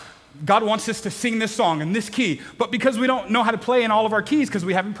mean? God wants us to sing this song in this key, but because we don't know how to play in all of our keys because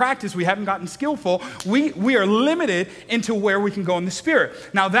we haven't practiced, we haven't gotten skillful, we are limited into where we can go in the Spirit.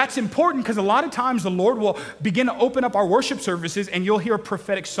 Now that's important because a lot of times the Lord will begin to open up our worship services and you'll hear a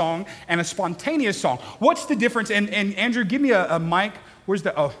prophetic song and a spontaneous song. What's the difference? And Andrew, give me a mic. Where's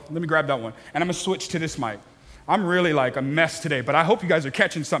the, oh, let me grab that one. And I'm gonna switch to this mic. I'm really like a mess today, but I hope you guys are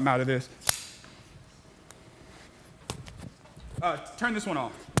catching something out of this. Turn this one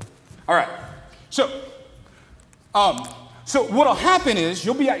off. All right. So what'll happen is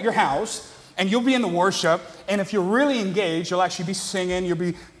you'll be at your house and you'll be in the worship, and if you're really engaged, you'll actually be singing, you'll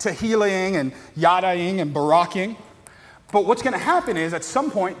be tehilaing and yadaing and baraking. But what's going to happen is at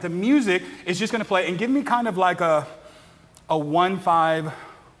some point the music is just going to play and give me kind of like a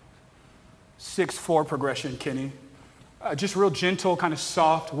 1-5-6-4 progression, Kenny. Just real gentle, kind of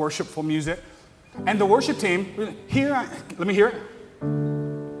soft, worshipful music. And the worship team, let me hear it.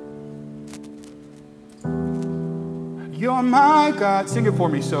 You're my God. Sing it for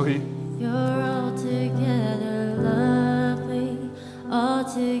me, Sohi. You're altogether lovely,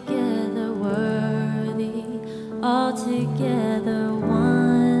 altogether worthy, altogether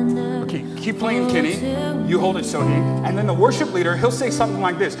wonderful. Okay, keep playing, Kenny. You hold it, Sohi. And then the worship leader, he'll say something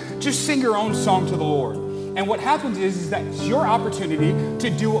like this. Just sing your own song to the Lord. And what happens is that it's your opportunity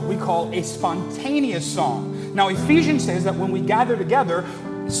to do what we call a spontaneous song. Now, Ephesians says that when we gather together,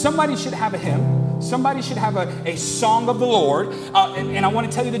 somebody should have a hymn. Somebody should have a song of the Lord. And I want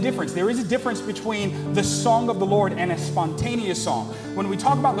to tell you the difference. There is a difference between the song of the Lord and a spontaneous song. When we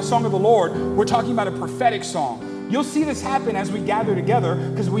talk about the song of the Lord, we're talking about a prophetic song. You'll see this happen as we gather together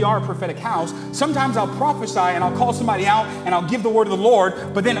because we are a prophetic house. Sometimes I'll prophesy and I'll call somebody out and I'll give the word of the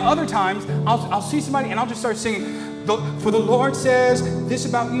Lord. But then other times I'll see somebody and I'll just start singing, for the Lord says this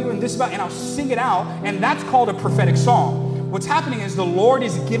about you and this about, and I'll sing it out. And that's called a prophetic song. What's happening is the Lord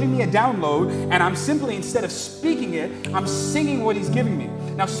is giving me a download and I'm simply, instead of speaking it, I'm singing what he's giving me.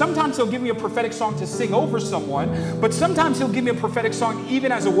 Now, sometimes he'll give me a prophetic song to sing over someone, but sometimes he'll give me a prophetic song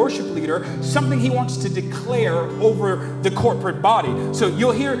even as a worship leader, something he wants to declare over the corporate body. So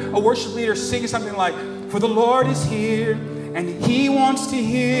you'll hear a worship leader sing something like, for the Lord is here and he wants to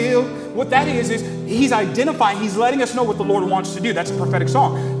heal. What that is he's identifying, he's letting us know what the Lord wants to do. That's a prophetic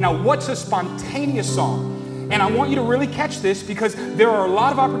song. Now, what's a spontaneous song? And I want you to really catch this because there are a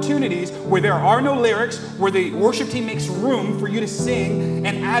lot of opportunities where there are no lyrics, where the worship team makes room for you to sing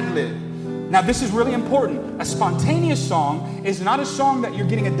and ad-lib. Now, this is really important. A spontaneous song is not a song that you're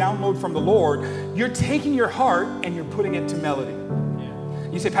getting a download from the Lord. You're taking your heart and you're putting it to melody.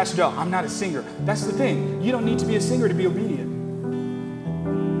 You say, Pastor Del, I'm not a singer. That's the thing. You don't need to be a singer to be obedient.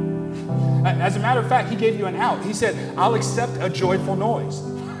 As a matter of fact, he gave you an out. He said, I'll accept a joyful noise.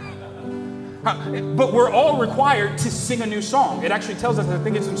 But we're all required to sing a new song. It actually tells us, I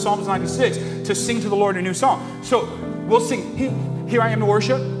think it's in Psalms 96, to sing to the Lord a new song. So we'll sing, Here I Am to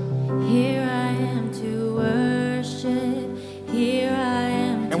Worship. Here I am to worship. Here I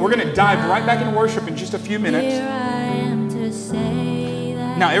am. And we're going to dive right back into worship in just a few minutes. Here I am to say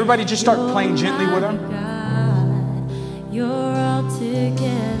that. Now everybody just start playing gently with them. God, you're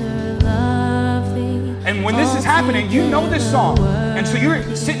altogether lovely. And when this is happening, you know this song. And so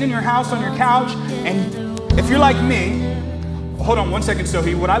you're sitting in your house on your couch, and if you're like me, hold on one second,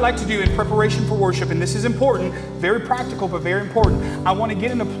 Sohi. What I like to do in preparation for worship, and this is important, very practical, but very important, I want to get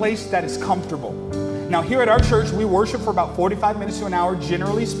in a place that is comfortable. Now, here at our church, we worship for about 45 minutes to an hour,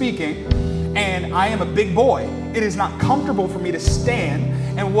 generally speaking, and I am a big boy. It is not comfortable for me to stand.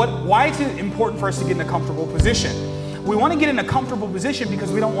 And why is it important for us to get in a comfortable position? We want to get in a comfortable position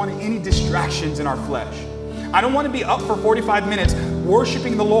because we don't want any distractions in our flesh. I don't want to be up for 45 minutes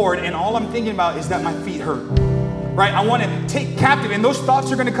worshiping the Lord and all I'm thinking about is that my feet hurt, right? I want to take captive and those thoughts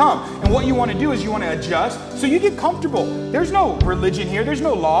are going to come. And what you want to do is you want to adjust so you get comfortable. There's no religion here. There's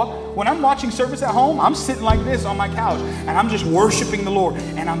no law. When I'm watching service at home, I'm sitting like this on my couch and I'm just worshiping the Lord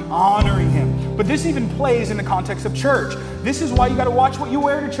and I'm honoring him. But this even plays in the context of church. This is why you got to watch what you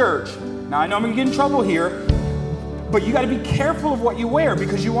wear to church. Now, I know I'm going to get in trouble here, but you got to be careful of what you wear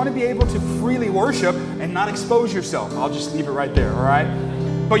because you want to be able to freely worship and not expose yourself. I'll just leave it right there, all right?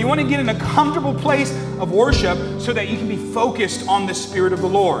 But you want to get in a comfortable place of worship so that you can be focused on the Spirit of the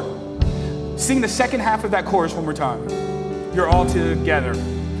Lord. Sing the second half of that chorus one more time. You're all together.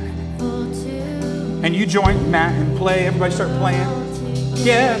 And you join Matt and play. Everybody start playing.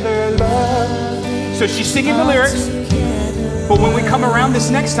 Together, love. So she's singing the lyrics. But when we come around this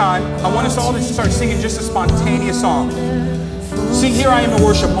next time, I want us all to start singing just a spontaneous song. Sing Here I Am in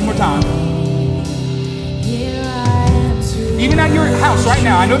Worship one more time. Even at your house right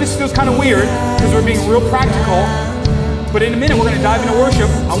now, I know this feels kind of weird because we're being real practical, but in a minute we're going to dive into worship.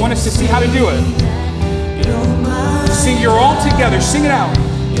 I want us to see how to do it. Sing You're All Together. Sing it out.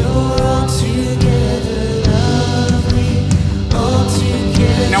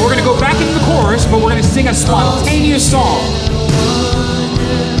 Now we're going to go back into the chorus, but we're going to sing a spontaneous song.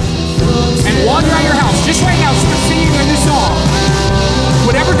 And while you're at your house, just right now, start singing in this song.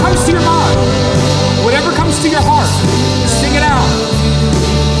 Whatever comes to your mind, whatever comes to your heart, sing it out.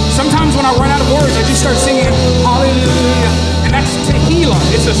 Sometimes when I run out of words, I just start singing hallelujah. And that's Tehillah.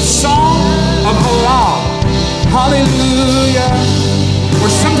 It's a song of halal. Hallelujah. Or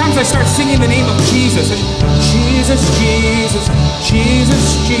sometimes I start singing the name of Jesus. Jesus, Jesus,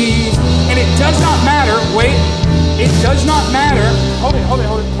 Jesus, Jesus. And it does not matter. Wait. It does not matter. Hold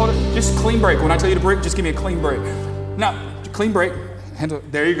it. Just clean break. When I tell you to break, just give me a clean break. Now, clean break.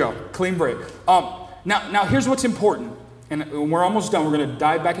 There you go. Clean break. Now here's what's important. And we're almost done. We're going to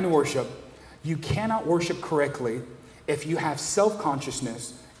dive back into worship. You cannot worship correctly if you have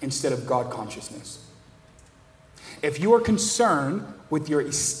self-consciousness instead of God consciousness. If you are concerned with your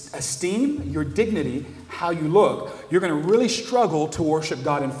esteem, your dignity, how you look, you're going to really struggle to worship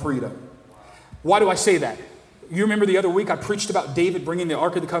God in freedom. Why do I say that? You remember the other week I preached about David bringing the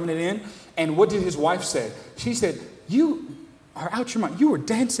Ark of the Covenant in, and what did his wife say? She said, you are out your mind. You were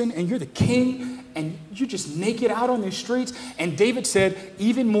dancing, and you're the king, and you're just naked out on the streets. And David said,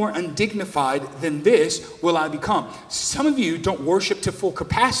 even more undignified than this will I become. Some of you don't worship to full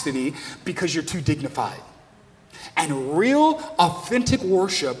capacity because you're too dignified. And real, authentic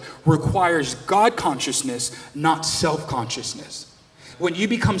worship requires God consciousness, not self-consciousness. When you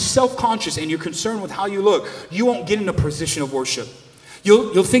become self-conscious and you're concerned with how you look, you won't get in a position of worship.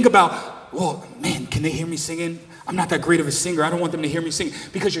 You'll think about, well, man, can they hear me singing? I'm not that great of a singer. I don't want them to hear me sing,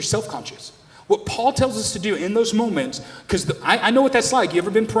 because you're self-conscious. What Paul tells us to do in those moments, because I know what that's like. You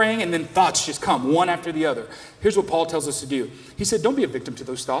ever been praying and then thoughts just come one after the other? Here's what Paul tells us to do. He said, don't be a victim to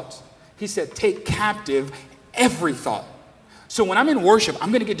those thoughts. He said, take captive every thought. So when I'm in worship, I'm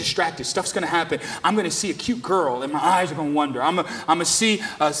going to get distracted. Stuff's going to happen. I'm going to see a cute girl and my eyes are going to wander. I'm going to see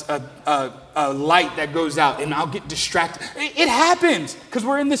a light that goes out and I'll get distracted. It happens because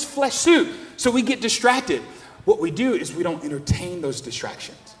we're in this flesh suit. So we get distracted. What we do is we don't entertain those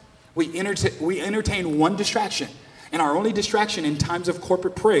distractions. We entertain one distraction. And our only distraction in times of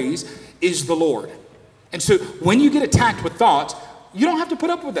corporate praise is the Lord. And so when you get attacked with thoughts, you don't have to put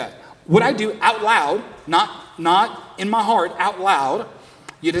up with that. What I do out loud, not in my heart, out loud,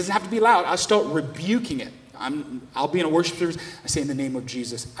 it doesn't have to be loud. I start rebuking it. I'll be in a worship service. I say, in the name of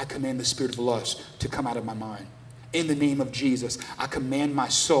Jesus, I command the spirit of lust to come out of my mind. In the name of Jesus, I command my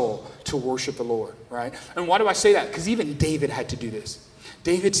soul to worship the Lord, right? And why do I say that? Because even David had to do this.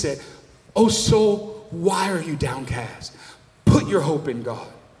 David said, "Oh soul, why are you downcast? Put your hope in God."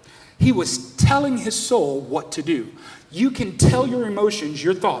 He was telling his soul what to do. You can tell your emotions,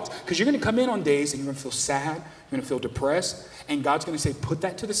 your thoughts, because you're going to come in on days and you're going to feel sad, you're going to feel depressed, and God's going to say, put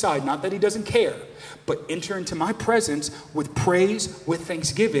that to the side. Not that he doesn't care, but enter into my presence with praise, with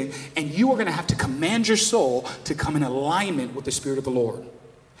thanksgiving, and you are going to have to command your soul to come in alignment with the Spirit of the Lord.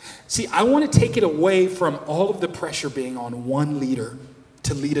 See, I want to take it away from all of the pressure being on one leader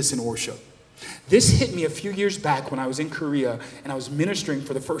to lead us in worship. This hit me a few years back when I was in Korea and I was ministering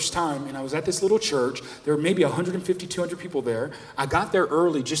for the first time, and I was at this little church. There were maybe 150, 200 people there. I got there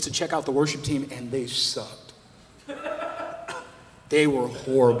early just to check out the worship team, and they sucked. They were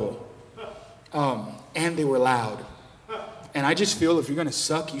horrible. And they were loud. And I just feel if you're going to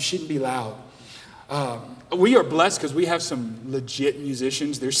suck, you shouldn't be loud. We are blessed because we have some legit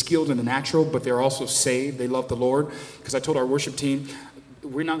musicians. They're skilled in the natural, but they're also saved. They love the Lord. Because I told our worship team,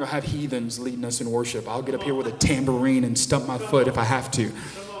 we're not going to have heathens leading us in worship. I'll get up here with a tambourine and stump my foot if I have to.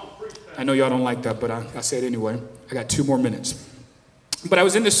 I know y'all don't like that, but I say it anyway. I got 2 more minutes. But I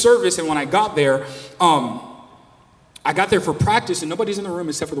was in this service, and when I got there for practice, and nobody's in the room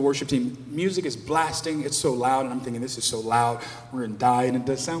except for the worship team. Music is blasting. It's so loud, and I'm thinking, this is so loud. We're going to die, and it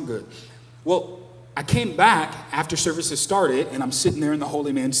does sound good. Well, I came back after services started, and I'm sitting there in the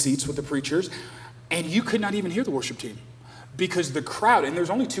holy man seats with the preachers, and you could not even hear the worship team. Because the crowd, and there's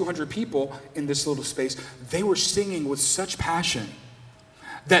only 200 people in this little space, they were singing with such passion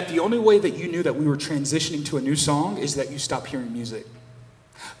that the only way that you knew that we were transitioning to a new song is that you stopped hearing music.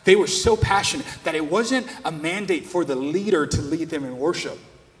 They were so passionate that it wasn't a mandate for the leader to lead them in worship.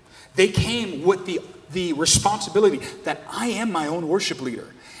 They came with the responsibility that I am my own worship leader,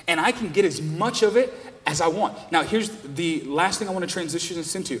 and I can get as much of it as I want. Now, here's the last thing I want to transition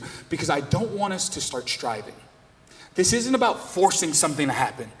us into, because I don't want us to start striving. This isn't about forcing something to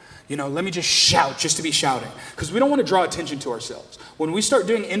happen. Let me just shout just to be shouting, because we don't want to draw attention to ourselves. When we start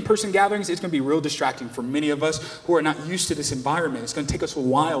doing in-person gatherings, it's going to be real distracting for many of us who are not used to this environment. It's going to take us a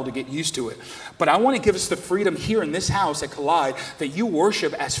while to get used to it. But I want to give us the freedom here in this house at Collide that you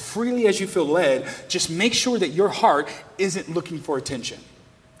worship as freely as you feel led. Just make sure that your heart isn't looking for attention.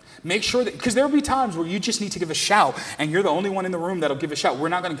 Make sure that, because there will be times where you just need to give a shout and you're the only one in the room that'll give a shout. We're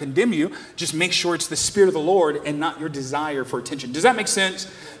not going to condemn you. Just make sure it's the Spirit of the Lord and not your desire for attention. Does that make sense?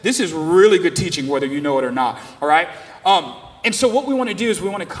 This is really good teaching, whether you know it or not. All right? And so what we want to do is we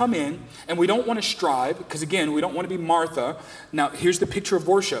want to come in, and we don't want to strive, because again, we don't want to be Martha. Now, here's the picture of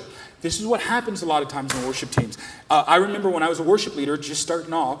worship. This is what happens a lot of times in worship teams. I remember when I was a worship leader, just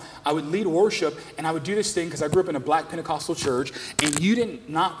starting off, I would lead worship, and I would do this thing because I grew up in a Black Pentecostal church, and you did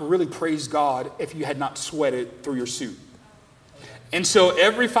not really praise God if you had not sweated through your suit. And so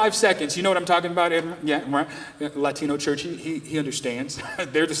every 5 seconds, you know what I'm talking about? Yeah, right? Latino church, he understands.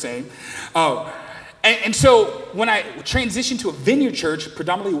 They're the same. And so when I transitioned to a Vineyard church,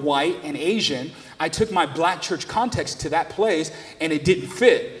 predominantly white and Asian, I took my Black church context to that place, and it didn't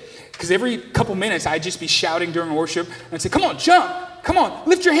fit. Because every couple minutes, I'd just be shouting during worship, and I'd say, come on, jump. Come on,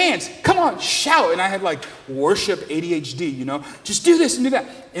 lift your hands. Come on, shout. And I had like worship ADHD, just do this and do that.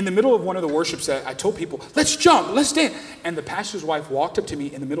 In the middle of one of the worships, I told people, let's jump, let's dance. And the pastor's wife walked up to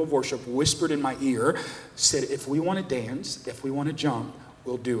me in the middle of worship, whispered in my ear, said, if we want to dance, if we want to jump,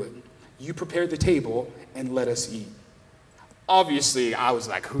 we'll do it. You prepare the table and let us eat. Obviously, I was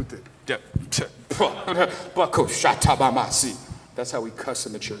like, that's how we cuss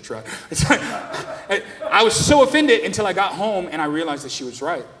in the church, right? It's like, I was so offended until I got home and I realized that she was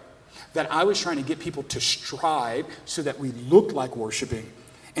right. That I was trying to get people to strive so that we looked like worshiping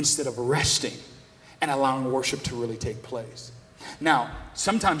instead of resting and allowing worship to really take place. Now,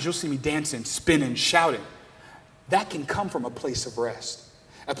 sometimes you'll see me dancing, spinning, shouting. That can come from a place of rest.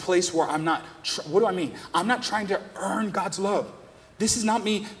 A place where I'm not, what do I mean? I'm not trying to earn God's love. This is not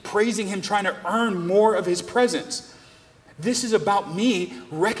me praising him, trying to earn more of his presence. This is about me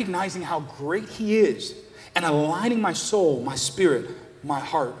recognizing how great he is and aligning my soul, my spirit, my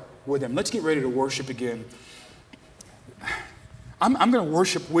heart with him. Let's get ready to worship again. I'm going to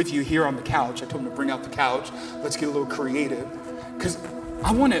worship with you here on the couch. I told him to bring out the couch. Let's get a little creative. Because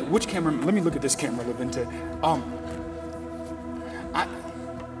I want to, which camera? Let me look at this camera, Levente.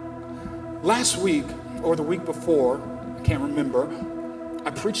 Last week, or the week before, I can't remember,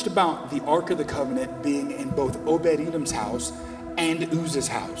 I preached about the Ark of the Covenant being in both Obed-Edom's house and Uzzah's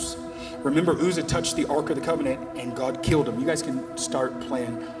house. Remember, Uzzah touched the Ark of the Covenant and God killed him. You guys can start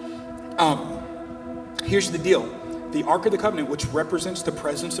playing. Here's the deal. The Ark of the Covenant, which represents the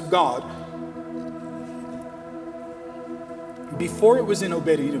presence of God, before it was in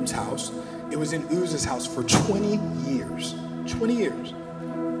Obed-Edom's house, it was in Uzzah's house for 20 years. 20 years.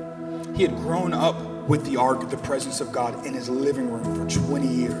 He had grown up with the ark, the presence of God, in his living room for 20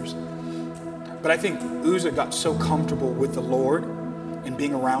 years. But I think Uzzah got so comfortable with the Lord and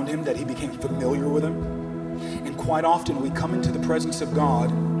being around him that he became familiar with him. And quite often we come into the presence of God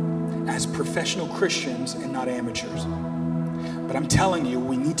as professional Christians and not amateurs. But I'm telling you,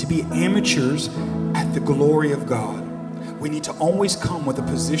 we need to be amateurs at the glory of God. We need to always come with a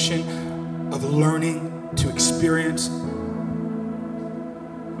position of learning to experience.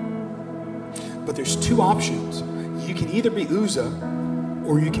 But there's two options. You can either be Uzzah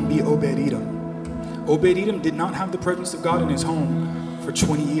or you can be Obed-Edom. Obed-Edom did not have the presence of God in his home for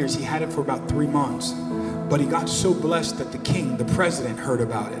 20 years. He had it for about 3 months. But he got so blessed that the king, the president, heard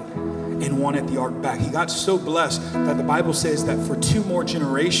about it and wanted the ark back. He got so blessed that the Bible says that for 2 more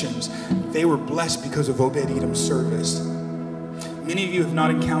generations, they were blessed because of Obed-Edom's service. Many of you have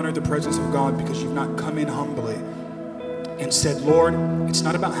not encountered the presence of God because you've not come in humbly and said, Lord, it's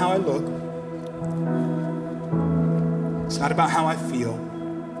not about how I look. It's not about how I feel,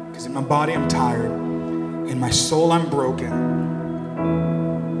 because in my body I'm tired, in my soul I'm broken.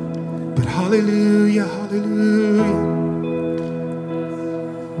 But hallelujah, hallelujah.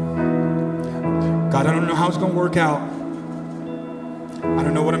 God, I don't know how it's going to work out. I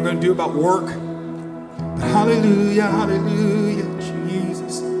don't know what I'm going to do about work. But hallelujah, hallelujah,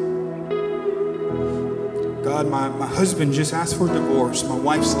 Jesus. God, my husband just asked for a divorce. My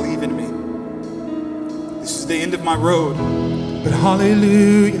wife's leaving me. This is the end of my road. But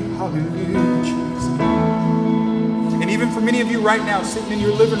hallelujah, hallelujah, Jesus. And even for many of you right now, sitting in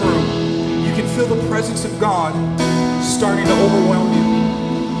your living room, you can feel the presence of God starting to overwhelm you.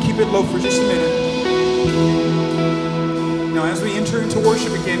 Keep it low for just a minute. Now, as we enter into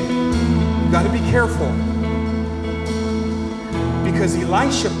worship again, you've got to be careful. Because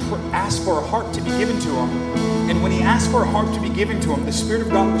Elisha asked for a harp to be given to him. And when he asked for a harp to be given to him, the Spirit of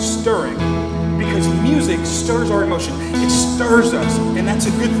God was stirring. Because music stirs our emotion. It stirs us, and that's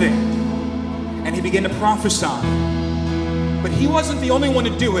a good thing. And he began to prophesy. But he wasn't the only one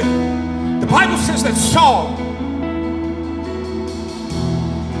to do it. The Bible says that Saul,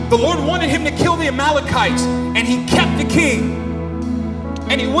 the Lord wanted him to kill the Amalekites, and he kept the king.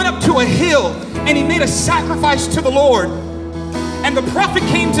 And he went up to a hill, and he made a sacrifice to the Lord. And the prophet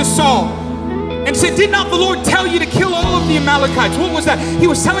came to Saul and said, did not the Lord tell you to kill all of the Amalekites? What was that? He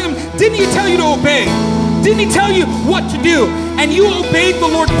was telling him, didn't he tell you to obey? Didn't he tell you what to do? And you obeyed the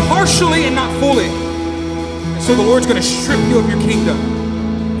Lord partially and not fully. And so the Lord's going to strip you of your kingdom.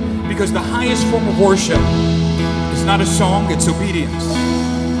 Because the highest form of worship is not a song, it's obedience.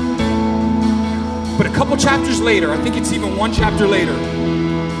 But a couple chapters later, I think it's even one chapter later,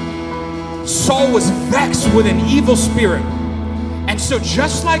 Saul was vexed with an evil spirit. And so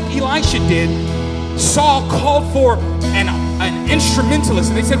just like Elisha did, Saul called for an instrumentalist.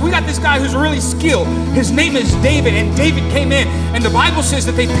 And they said, we got this guy who's really skilled. His name is David. And David came in. And the Bible says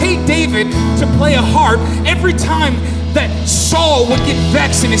that they paid David to play a harp every time that Saul would get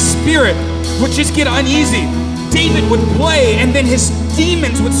vexed and his spirit would just get uneasy. David would play and then his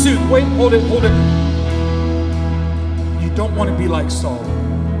demons would soothe. Wait, hold it. You don't want to be like Saul.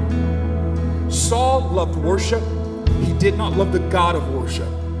 Saul loved worship. He did not love the God of worship.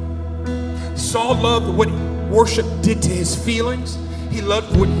 Saul loved what worship did to his feelings. He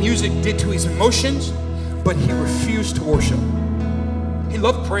loved what music did to his emotions, but he refused to worship. He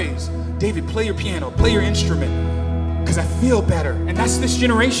loved praise. David, play your piano, play your instrument, because I feel better. And that's this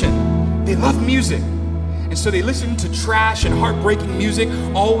generation. They love music. And so they listen to trash and heartbreaking music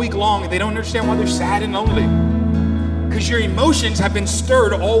all week long, and they don't understand why they're sad and lonely. Because your emotions have been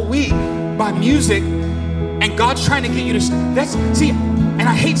stirred all week by music. And God's trying to get you to, and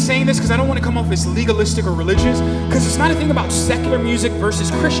I hate saying this because I don't want to come off as legalistic or religious, because it's not a thing about secular music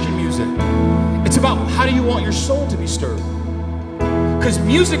versus Christian music. It's about how do you want your soul to be stirred. Because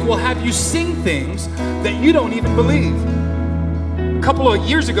music will have you sing things that you don't even believe. A couple of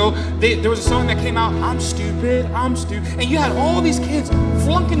years ago, there was a song that came out, I'm stupid, and you had all these kids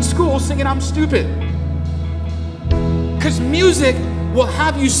flunking school singing I'm stupid. Because music will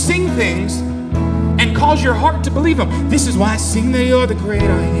have you sing things and cause your heart to believe them. This is why I sing that you're the great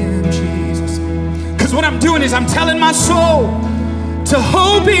I am, Jesus. Because what I'm doing is I'm telling my soul to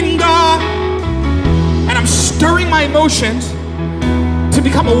hope in God, and I'm stirring my emotions to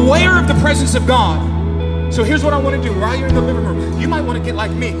become aware of the presence of God. So here's what I want to do. While you're in the living room, you might want to get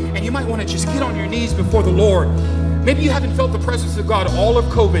like me, and you might want to just get on your knees before the Lord. Maybe you haven't felt the presence of God all of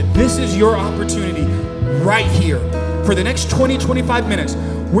COVID. This is your opportunity right here. For the next 20, 25 minutes,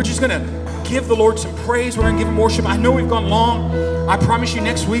 we're just going to give the Lord some praise. We're going to give him worship. I know we've gone long. I promise you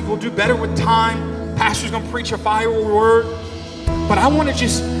next week we'll do better with time. Pastor's going to preach a fire word. But I want to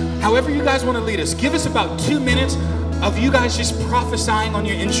just, however you guys want to lead us, give us about 2 minutes of you guys just prophesying on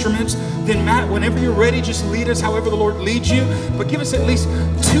your instruments. Then Matt, whenever you're ready, just lead us however the Lord leads you. But give us at least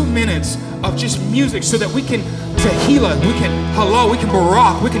 2 minutes of just music so that we can Tehillah, we can Halal, we can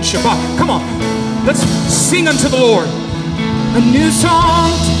Barak, we can Shabbat. Come on, let's sing unto the Lord a new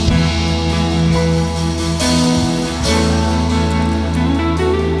song.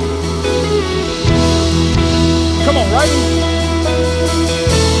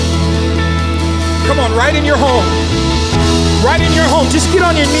 Come on, right in your home. Right in your home. Just get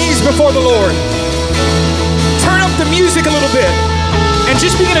on your knees before the Lord. Turn up the music a little bit and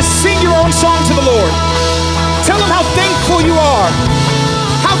just begin to sing your own song to the Lord. Tell him how thankful you are,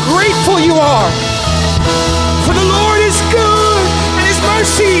 how grateful you are. For the Lord is good and his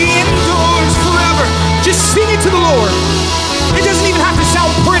mercy endures forever. Just sing it to the Lord. It doesn't even have to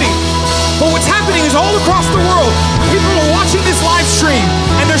sound pretty. But what's happening is all across the world, people are watching this live stream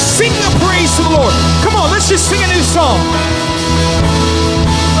and they're singing a praise to the Lord. Come on, let's just sing a new song.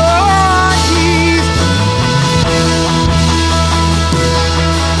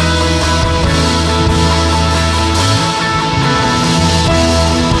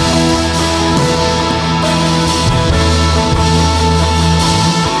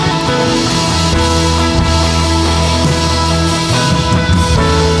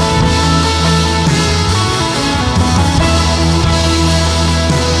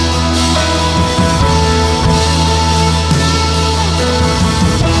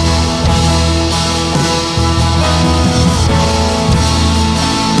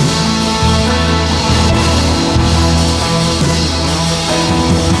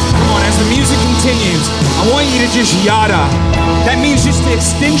 just yada. That means just to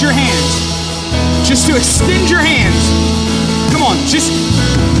extend your hands. Just to extend your hands. Come on, just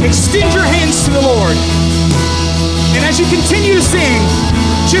extend your hands to the Lord. And as you continue to sing,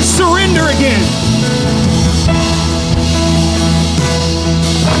 just surrender again.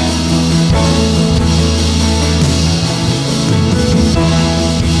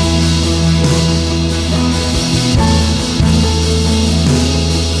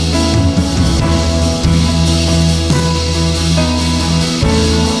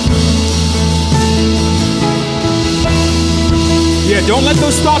 Yeah, don't let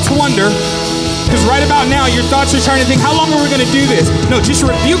those thoughts wander. Because right about now, your thoughts are trying to think, how long are we going to do this? No, just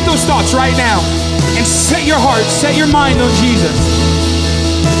rebuke those thoughts right now and set your heart, set your mind on Jesus.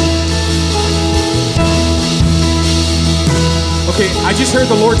 Okay, I just heard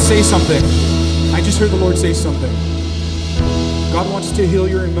the Lord say something. I just heard the Lord say something. God wants to heal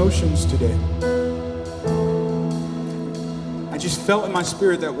your emotions today. I just felt in my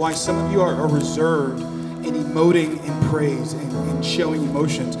spirit that why some of you are reserved in emoting in praise and showing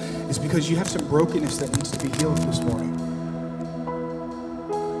emotions is because you have some brokenness that needs to be healed this morning.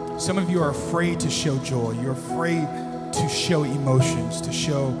 Some of you are afraid to show joy. You're afraid to show emotions, to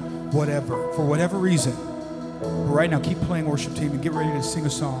show whatever, for whatever reason. But right now, keep playing, worship team, and get ready to sing a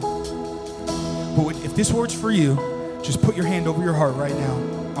song. But if this word's for you, just put your hand over your heart right now.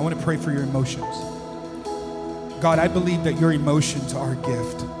 I want to pray for your emotions. God, I believe that your emotions are a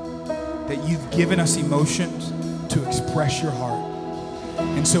gift, that you've given us emotions to express your heart.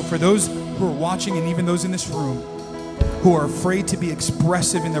 And so for those who are watching and even those in this room who are afraid to be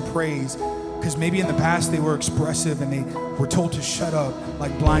expressive in their praise, because maybe in the past they were expressive and they were told to shut up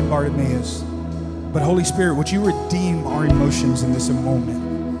like blind Bartimaeus. But Holy Spirit, would you redeem our emotions in this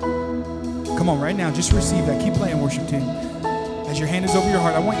moment? Come on, right now, just receive that. Keep playing, worship team. As your hand is over your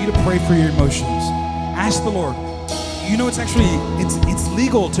heart, I want you to pray for your emotions. Ask the Lord. You know, it's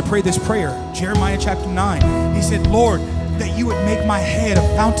legal to pray this prayer. Jeremiah chapter 9, he said, Lord, that you would make my head a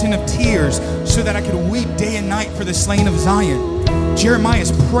fountain of tears so that I could weep day and night for the slain of Zion. Jeremiah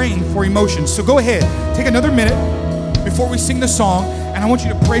is praying for emotions. So go ahead, take another minute before we sing the song, and I want you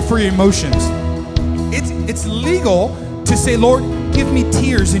to pray for your emotions. It's legal to say, Lord, give me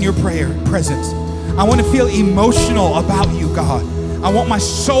tears in your presence. I want to feel emotional about you, God. I want my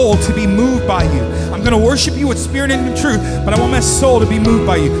soul to be moved by you. I'm going to worship you with spirit and in truth, but I want my soul to be moved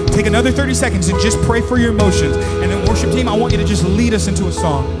by you. Take another 30 seconds and just pray for your emotions. And then worship team, I want you to just lead us into a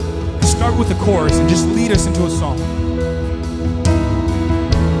song. Start with the chorus and just lead us into a song.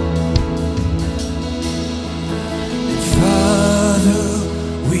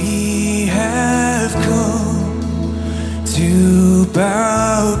 Father, we have come to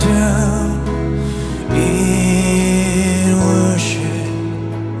bow down in worship,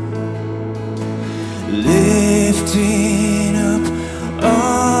 lifting up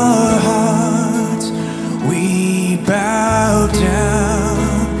our hearts. We bow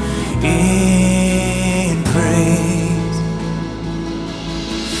down in praise.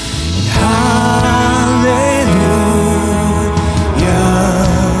 And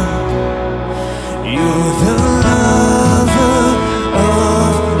hallelujah, you're the lover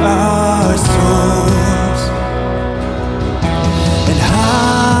of our souls. And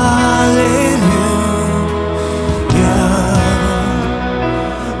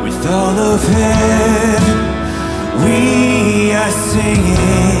with all of heaven, we are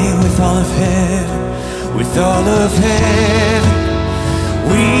singing. With all of heaven, with all of heaven,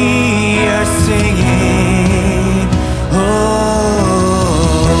 we are singing. Oh,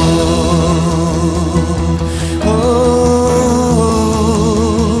 oh,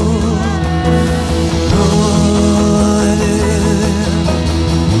 oh,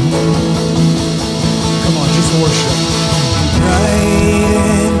 Come on, just worship. bright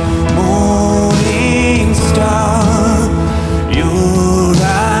and morning star, your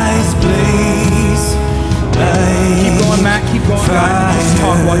eyes blaze like Keep going, Matt. Keep going, God. Just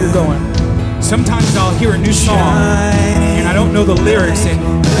talk while you're going. Sometimes I'll hear a new song and I don't know the lyrics, and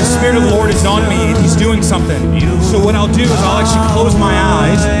the Spirit of the Lord is on me and He's doing something. So what I'll do is I'll actually close my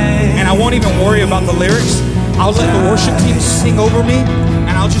eyes and I won't even worry about the lyrics. I'll let the worship team sing over me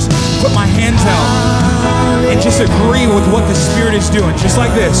and I'll just put my hands out and just agree with what the Spirit is doing, just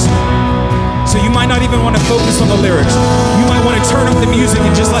like this. So you might not even want to focus on the lyrics. You might want to turn up the music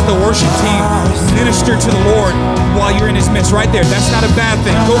and just let the worship team minister to the Lord while you're in His midst right there. That's not a bad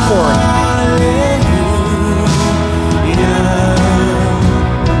thing. Go for it.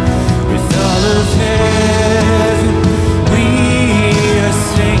 with all of heaven, we are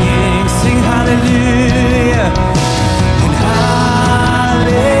singing. Sing hallelujah and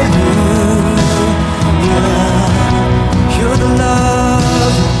hallelujah.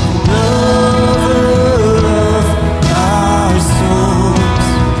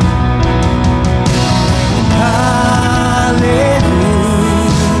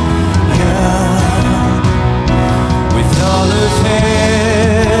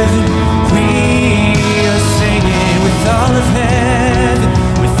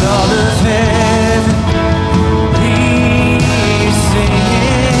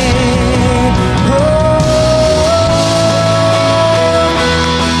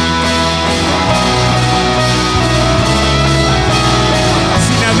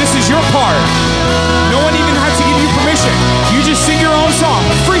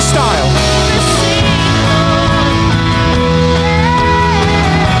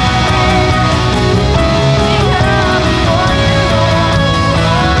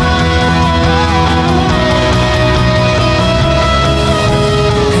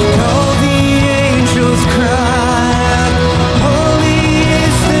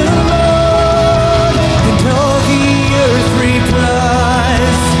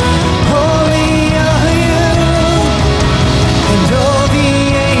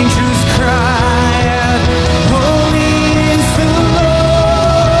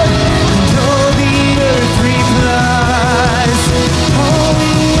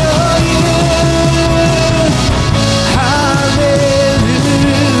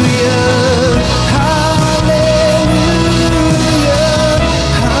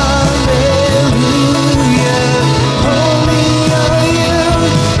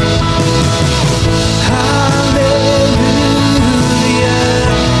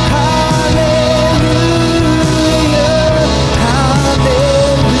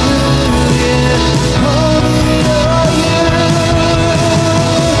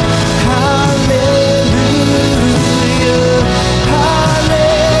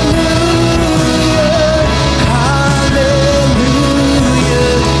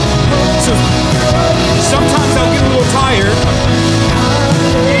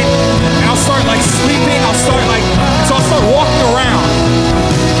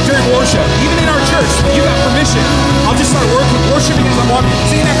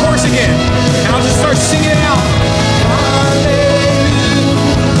 Sing that chorus again. And I'll just start singing it out.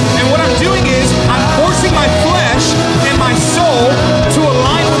 And what I'm doing is I'm forcing my flesh and my soul to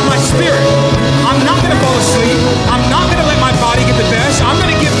align with my spirit. I'm not going to fall asleep. I'm not going to let my body get the best. I'm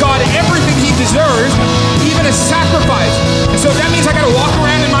going to give God everything he deserves, even a sacrifice. And so if that means I got to walk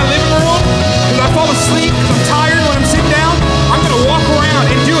around in my living room because I fall asleep, because I'm tired when I'm sitting down, I'm going to walk around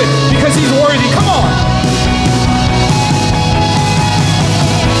and do it because he's worthy. Come on.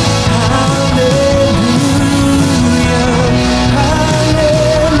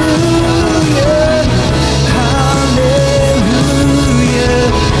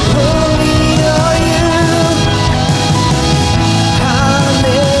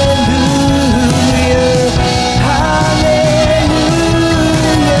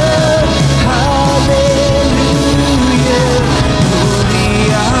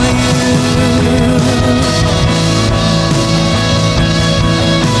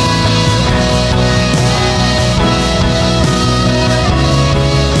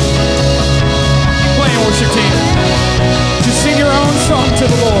 To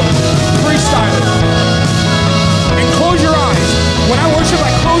the Lord. Freestyle it. And close your eyes. When I worship,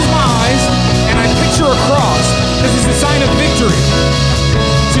 I close my eyes and I picture a cross. This is a sign of victory.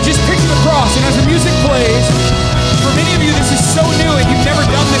 So just picture the cross, and as the music plays, for many of you this is so new and you've never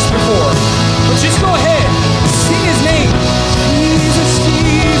done this before. But just go ahead, sing his name. Jesus,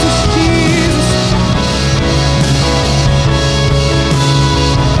 Jesus, Jesus.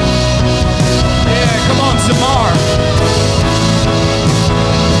 Yeah, come on, Zamar.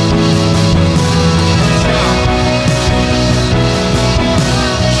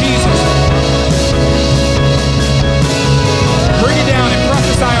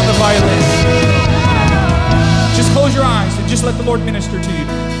 On the violin. Just close your eyes and just let the Lord minister to you.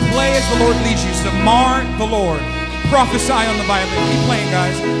 Play as the Lord leads you. Zamar the Lord. Prophesy on the violin. Keep playing,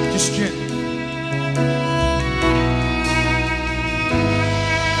 guys. Just gently.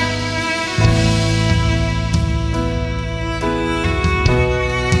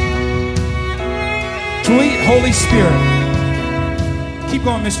 Sweet Holy Spirit. Keep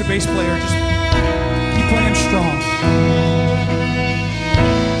going, Mr. Bass Player. Just keep playing strong.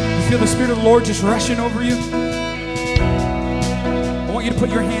 Feel the Spirit of the Lord just rushing over you. I want you to put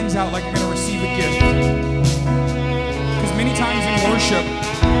your hands out like you're going to receive a gift. Because many times in worship,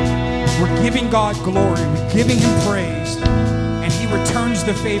 we're giving God glory, we're giving him praise, and he returns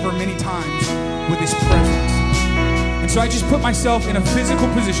the favor many times with his presence. And so I just put myself in a physical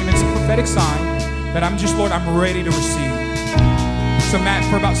position. It's a prophetic sign that I'm just, Lord, I'm ready to receive. So Matt,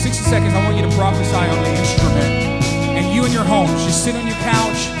 for about 60 seconds, I want you to prophesy on the instrument. And you in your homes, just sit on your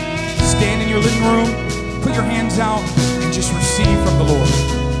couch, stand in your living room, put your hands out, and just receive from the Lord.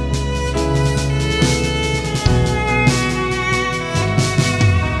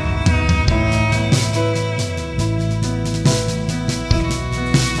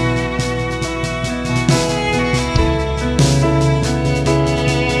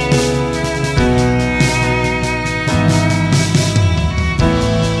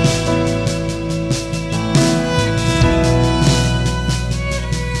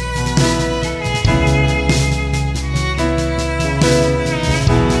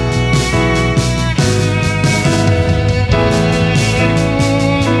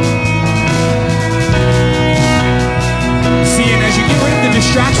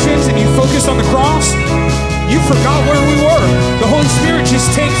 Distractions and you focus on the cross, you forgot where we were. The Holy Spirit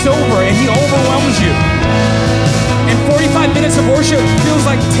just takes over and he overwhelms you. And 45 minutes of worship feels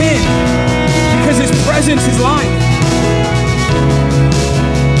like 10 because his presence is life.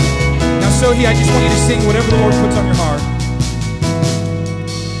 Now, Sohi, I just want you to sing whatever the Lord puts on your heart.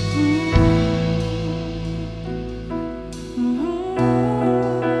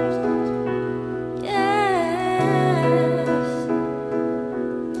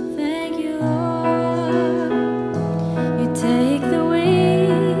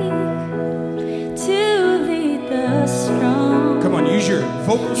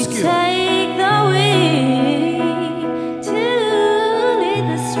 Vocal skill. Take the wheel to lead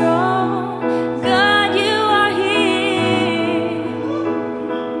the strong. God, you are here.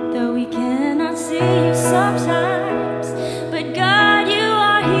 Though we cannot see you sometimes, but God, you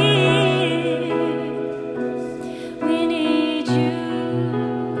are here. We need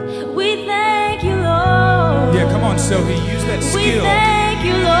you. We thank you, Lord. Yeah, come on, Sophie, use that skill. We thank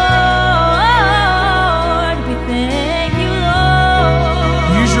you, Lord. We thank you,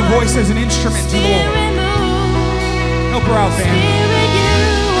 Lord. Use your voice as an instrument to the Lord. Help her out, band. Spirit, you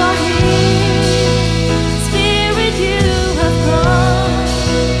are here. Spirit, you have come.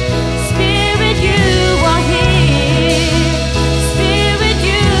 Spirit, you are here. Spirit,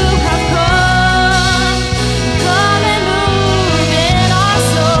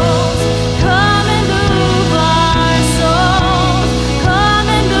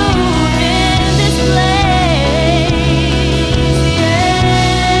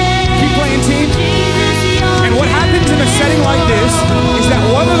 like this is that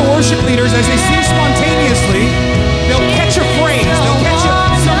one of the worship leaders, as they sing spontaneously, they'll catch a phrase, they'll catch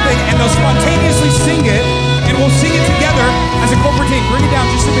something, and they'll spontaneously sing it, and we'll sing it together as a corporate team. Bring it down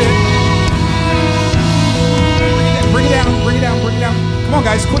just a bit. Bring it down, bring it down, bring it down. Come on,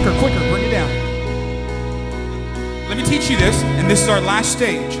 guys, quicker, bring it down. Let me teach you this, and this is our last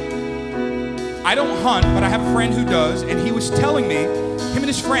stage. I don't hunt, but I have a friend who does, and he was telling me, him and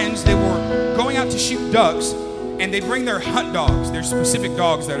his friends, they were going out to shoot ducks, and they bring their hunt dogs, their specific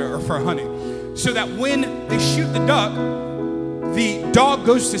dogs that are for hunting, so that when they shoot the duck, the dog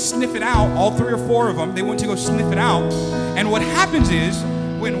goes to sniff it out, all 3 or 4 of them, they went to go sniff it out, and what happens is,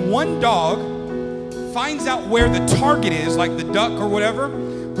 when one dog finds out where the target is, like the duck or whatever,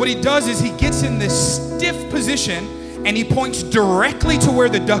 what he does is he gets in this stiff position, and he points directly to where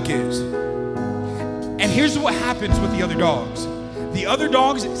the duck is. And here's what happens with the other dogs. The other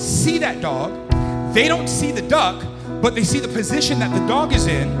dogs see that dog. They don't see the duck, but they see the position that the dog is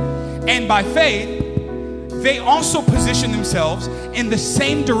in. And by faith, they also position themselves in the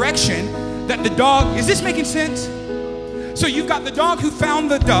same direction that the dog. Is this making sense? So you've got the dog who found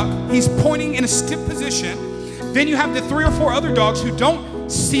the duck. He's pointing in a stiff position. Then you have the 3 or 4 other dogs who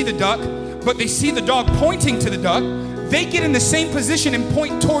don't see the duck, but they see the dog pointing to the duck. They get in the same position and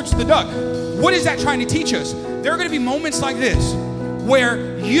point towards the duck. What is that trying to teach us? There are going to be moments like this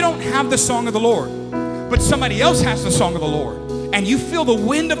where you don't have the song of the Lord, but somebody else has the song of the Lord, and you feel the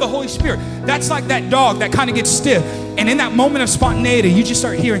wind of the Holy Spirit. That's like that dog that kind of gets stiff, and in that moment of spontaneity, you just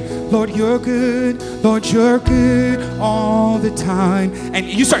start hearing, Lord, you're good, Lord, you're good all the time, and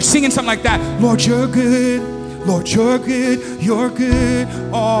you start singing something like that, Lord, you're good, Lord, you're good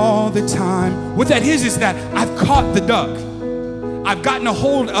all the time. What that is that I've caught the duck. I've gotten a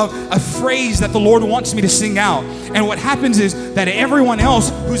hold of a phrase that the Lord wants me to sing out. And what happens is that everyone else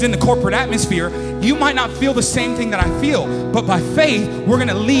who's in the corporate atmosphere, you might not feel the same thing that I feel, but by faith, we're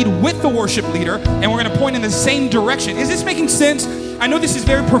gonna lead with the worship leader and we're gonna point in the same direction. Is this making sense? I know this is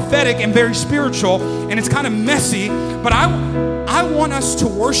very prophetic and very spiritual and it's kind of messy, but I want us to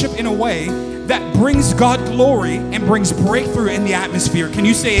worship in a way that brings God glory and brings breakthrough in the atmosphere. Can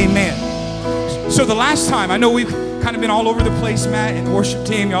you say amen? So the last time, I know we've kind of been all over the place, Matt, and the worship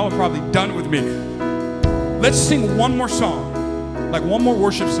team, y'all are probably done with me. Let's sing one more song, like one more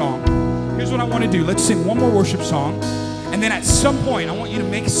worship song. Here's what I want to do. Let's sing one more worship song, and then at some point, I want you to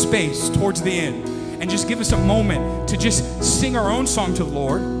make space towards the end and just give us a moment to just sing our own song to the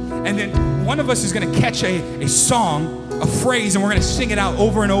Lord, and then one of us is going to catch a song, a phrase, and we're going to sing it out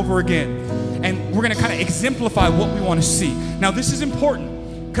over and over again, and we're going to kind of exemplify what we want to see. Now, this is important,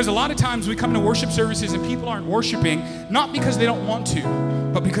 because a lot of times we come to worship services and people aren't worshiping, not because they don't want to,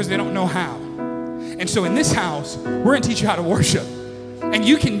 but because they don't know how. And so in this house, we're going to teach you how to worship. And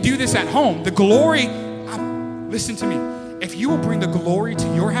you can do this at home. The glory, listen to me. If you will bring the glory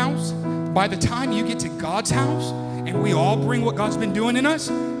to your house, by the time you get to God's house, and we all bring what God's been doing in us,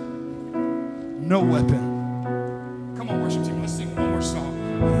 no weapon. Come on, worship team, let's sing one more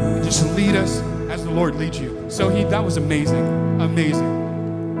song. Just lead us as the Lord leads you. So that was amazing, amazing.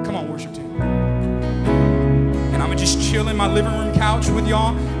 Come on, worship team. And I'm going to just chill in my living room couch with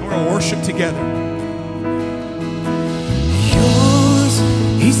y'all, and we're going to worship together. Yours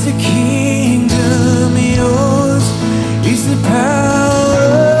is the kingdom, yours is the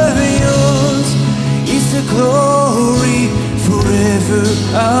power, yours is the glory forever.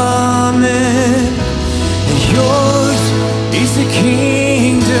 Amen. Yours is the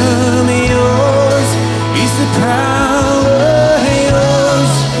kingdom, yours is the power,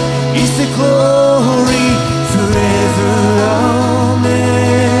 is the glory forever,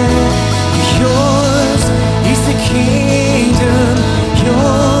 amen. Yours is the kingdom,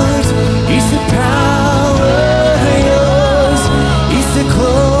 yours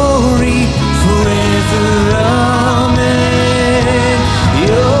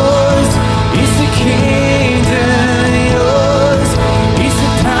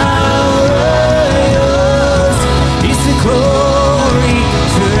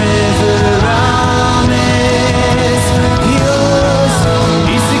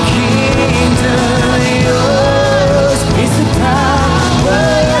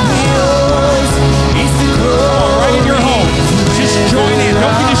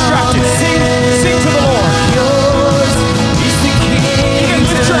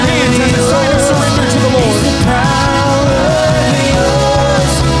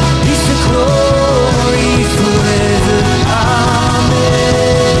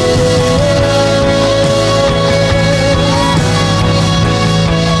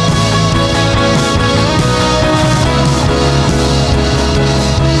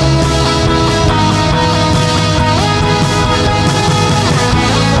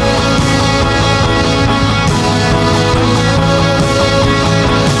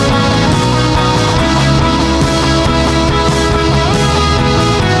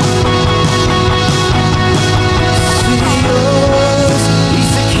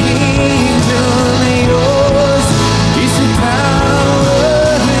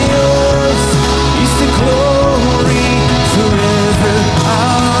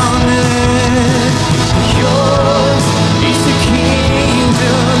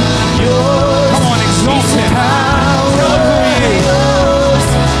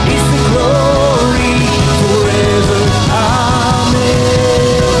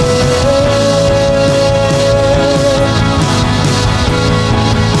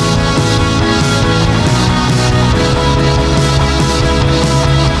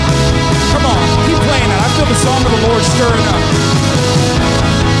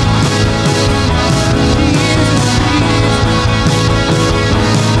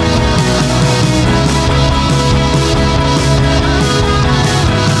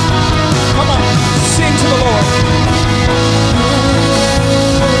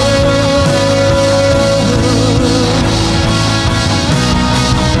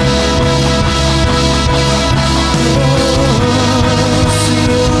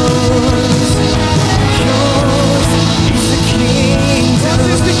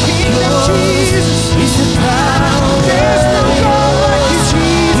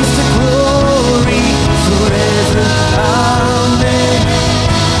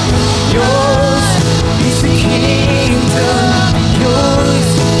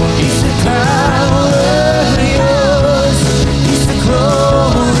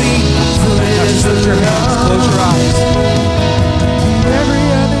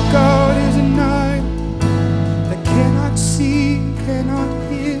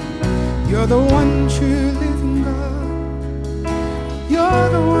You're the one true living God. You're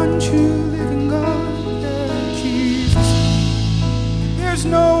the one true living God. Yeah, Jesus. There's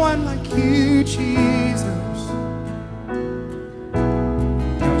no one like you, Jesus.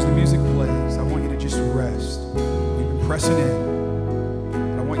 Now as the music plays, I want you to just rest. We've been pressing in.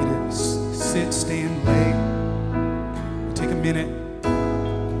 But I want you to sit, stand, lay. Take a minute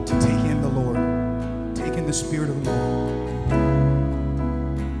to take in the Lord. Take in the Spirit of the Lord.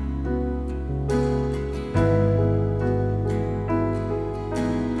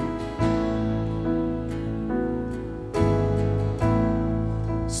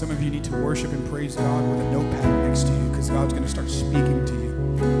 Some of you need to worship and praise God with a notepad next to you, because God's going to start speaking to you.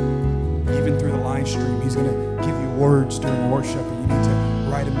 Even through the live stream, He's going to give you words during worship, and you need to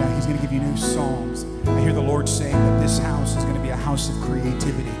write them down. He's going to give you new songs. I hear the Lord saying that this house is going to be a house of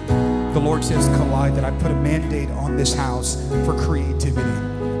creativity. The Lord says, Collide, that I put a mandate on this house for creativity.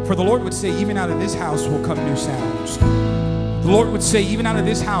 For the Lord would say, even out of this house will come new sounds. The Lord would say, even out of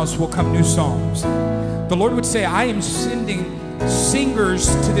this house will come new songs. The Lord would say, I am sending singers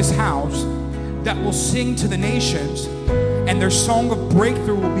to this house that will sing to the nations, and their song of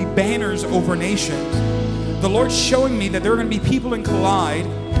breakthrough will be banners over nations. The Lord's showing me that there are going to be people in Collide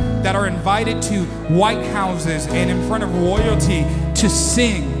that are invited to White Houses and in front of royalty to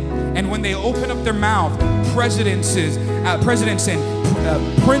sing. And when they open up their mouth, presidents and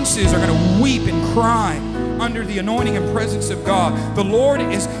princes are going to weep and cry under the anointing and presence of God. The Lord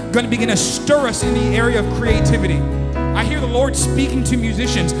is going to begin to stir us in the area of creativity. I hear the Lord speaking to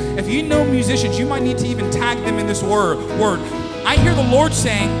musicians. If you know musicians, you might need to even tag them in this word. I hear the Lord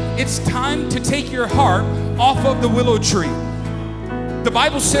saying, it's time to take your harp off of the willow tree. The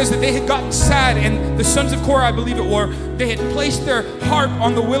Bible says that they had gotten sad, and the sons of Korah, I believe it were, they had placed their harp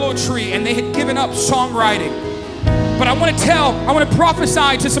on the willow tree, and they had given up songwriting. But I want to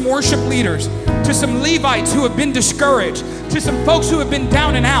prophesy to some worship leaders, to some Levites who have been discouraged, to some folks who have been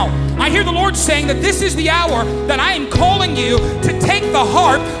down and out. I hear the Lord saying that this is the hour that I am calling you to take the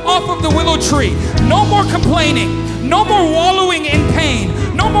harp off of the willow tree. No more complaining. No more wallowing in pain.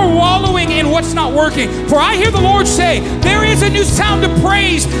 No more wallowing in what's not working. For I hear the Lord say, there is a new sound of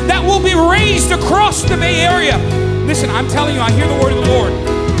praise that will be raised across the Bay Area. Listen, I'm telling you, I hear the word of the Lord.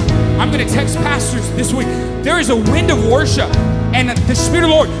 I'm going to text pastors this week. There is a wind of worship, and the Spirit of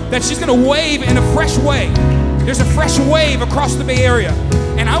the Lord that's just going to wave in a fresh way. There's a fresh wave across the Bay Area.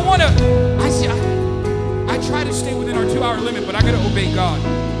 And I try to stay within our 2-hour limit, but I got to obey God.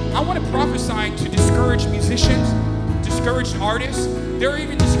 I want to prophesy to discouraged musicians, discouraged artists. There are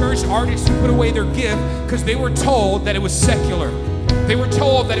even discouraged artists who put away their gift because they were told that it was secular. They were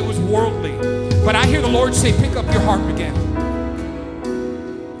told that it was worldly. But I hear the Lord say, pick up your harp again.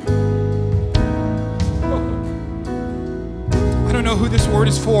 I don't know who this word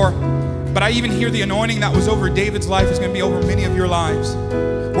is for, but I even hear the anointing that was over David's life is going to be over many of your lives,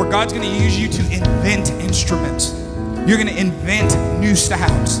 where God's going to use you to invent instruments. You're going to invent new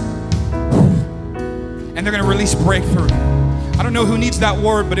sounds, and they're going to release breakthrough. I don't know who needs that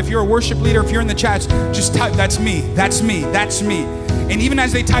word, but if you're a worship leader, if you're in the chats, just type, that's me, that's me, that's me. And even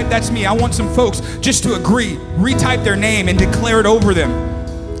as they type, that's me, I want some folks just to agree, retype their name and declare it over them.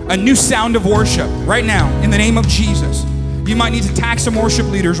 A new sound of worship right now in the name of Jesus. You might need to tag some worship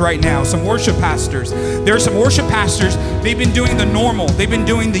leaders right now, some worship pastors. There are some worship pastors, they've been doing the normal, they've been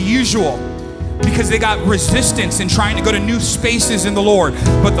doing the usual because they got resistance in trying to go to new spaces in the Lord.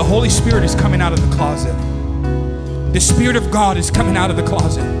 But the Holy Spirit is coming out of the closet. The Spirit of God is coming out of the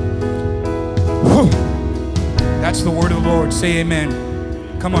closet. Whew. That's the word of the Lord. Say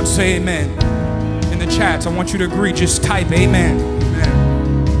amen. Come on, say amen. In the chats, I want you to agree. Just type amen.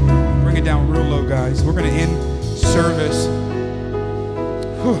 Amen. Bring it down real low, guys. We're going to end service.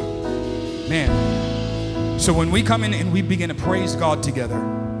 Whew. Man. So when we come in and we begin to praise God together,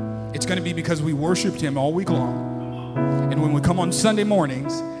 it's going to be because we worshiped Him all week long. And when we come on Sunday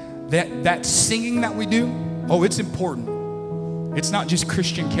mornings, that singing that we do, oh, it's important. It's not just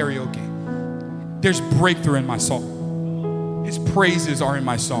Christian karaoke. There's breakthrough in my song. His praises are in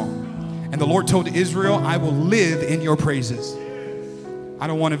my song. And the Lord told Israel, I will live in your praises. I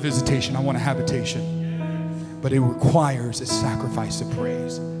don't want a visitation, I want a habitation. But it requires a sacrifice of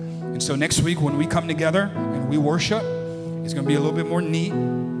praise. And so next week when we come together and we worship, it's going to be a little bit more neat,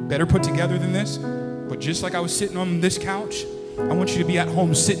 better put together than this. But just like I was sitting on this couch, I want you to be at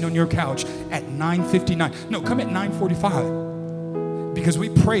home sitting on your couch at 9:59. No, come at 9:45. Because we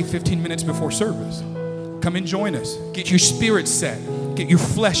pray 15 minutes before service. Come and join us. Get your spirit set. Get your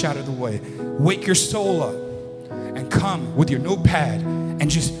flesh out of the way. Wake your soul up. And come with your notepad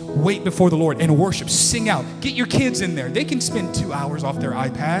and just wait before the Lord and worship. Sing out. Get your kids in there. They can spend 2 hours off their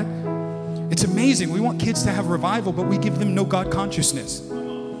iPad. It's amazing. We want kids to have revival, but we give them no God consciousness.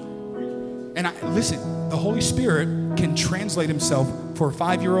 And listen, the Holy Spirit can translate himself for a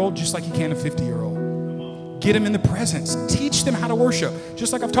 5-year-old just like he can a 50-year-old. Get them in the presence. Teach them how to worship,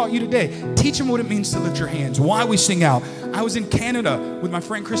 just like I've taught you today. Teach them what it means to lift your hands, why we sing out. I was in Canada with my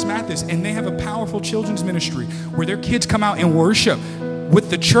friend Chris Mathis, and they have a powerful children's ministry where their kids come out and worship with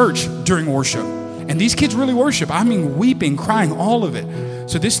the church during worship. And these kids really worship. I mean, weeping, crying, all of it.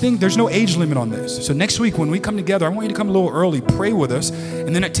 So this thing, there's no age limit on this. So next week when we come together, I want you to come a little early, pray with us.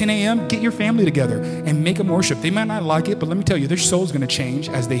 And then at 10 a.m., get your family together and make them worship. They might not like it, but let me tell you, their soul's going to change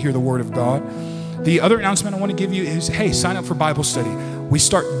as they hear the word of God. The other announcement I want to give you is, hey, sign up for Bible study. We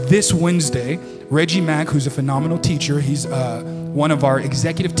start this Wednesday. Reggie Mack, who's a phenomenal teacher, he's one of our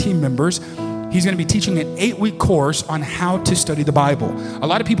executive team members. He's going to be teaching an 8-week course on how to study the Bible. A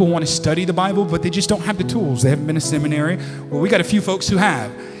lot of people want to study the Bible, but they just don't have the tools. They haven't been to seminary. Well, we got a few folks who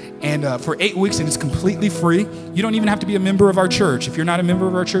have. And for 8 weeks, and it's completely free. You don't even have to be a member of our church. If you're not a member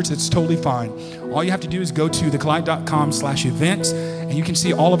of our church, that's totally fine. All you have to do is go to thecollide.com/events, and you can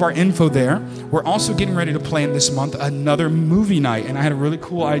see all of our info there. We're also getting ready to plan this month another movie night, and I had a really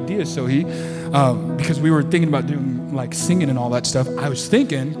cool idea, Sohi, because we were thinking about doing like singing and all that stuff. I was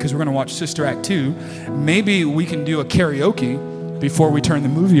thinking, because we're going to watch Sister Act 2, maybe we can do a karaoke before we turn the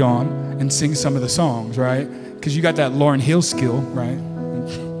movie on and sing some of the songs, right? Because you got that Lauryn Hill skill, right?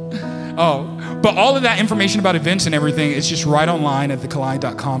 Oh, but all of that information about events and everything is just right online at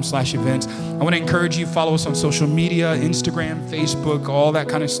thecollide.com/events. I want to encourage you, follow us on social media, Instagram, Facebook, all that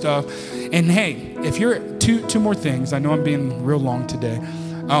kind of stuff. And hey, if you're, two more things. I know I'm being real long today.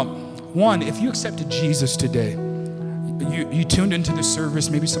 One, if you accepted Jesus today, you tuned into the service,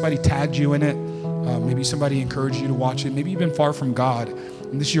 maybe somebody tagged you in it, maybe somebody encouraged you to watch it, maybe you've been far from God,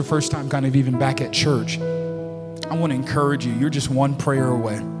 and this is your first time kind of even back at church. I want to encourage you. You're just one prayer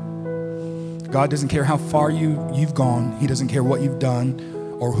away. God doesn't care how far you've gone. He doesn't care what you've done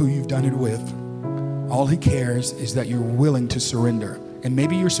or who you've done it with. All he cares is that you're willing to surrender. And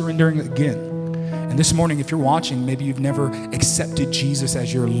maybe you're surrendering again. And this morning, if you're watching, maybe you've never accepted Jesus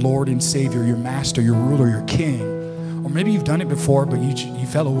as your Lord and Savior, your Master, your ruler, your King. Or maybe you've done it before, but you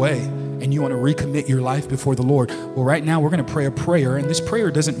fell away and you want to recommit your life before the Lord. Well, right now, we're going to pray a prayer. And this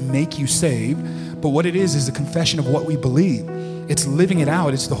prayer doesn't make you saved, but what it is a confession of what we believe. It's living it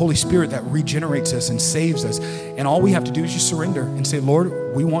out. It's the Holy Spirit that regenerates us and saves us. And all we have to do is just surrender and say, Lord,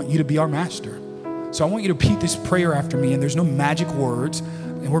 we want you to be our master. So I want you to repeat this prayer after me, and there's no magic words.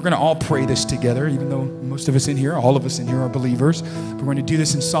 And we're going to all pray this together, even though most of us in here, all of us in here are believers. But we're going to do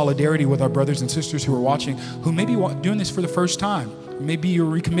this in solidarity with our brothers and sisters who are watching, who may be doing this for the first time. Maybe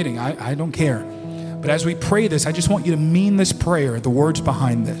you're recommitting. I don't care. But as we pray this, I just want you to mean this prayer, the words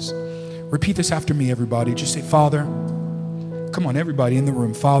behind this. Repeat this after me, everybody. Just say, Father. Come on, everybody in the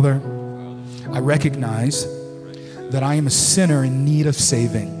room. Father, I recognize that I am a sinner in need of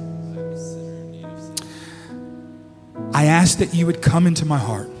saving. I ask that you would come into my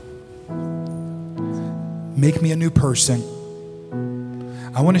heart. Make me a new person.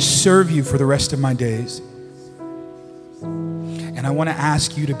 I want to serve you for the rest of my days. And I want to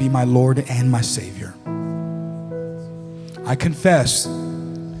ask you to be my Lord and my Savior. I confess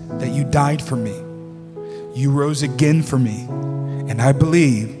that you died for me. You rose again for me. And I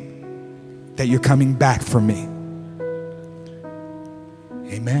believe that you're coming back for me.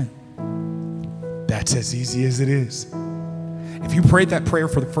 Amen. That's as easy as it is. If you prayed that prayer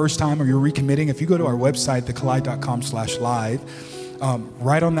for the first time or you're recommitting, if you go to our website, thecollide.com/live,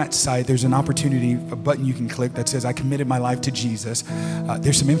 right on that site, there's an opportunity, a button you can click that says, I committed my life to Jesus.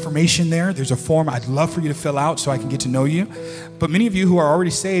 There's some information there. There's a form I'd love for you to fill out so I can get to know you. But many of you who are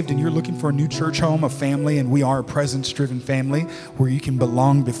already saved and you're looking for a new church home, a family, and we are a presence-driven family where you can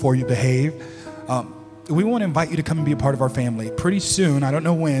belong before you behave. We want to invite you to come and be a part of our family. Pretty soon, I don't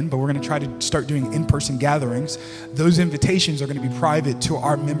know when, but we're going to try to start doing in-person gatherings. Those invitations are going to be private to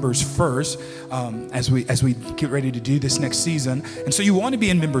our members first as we get ready to do this next season. And so you want to be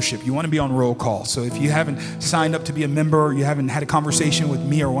in membership. You want to be on roll call. So if you haven't signed up to be a member, or you haven't had a conversation with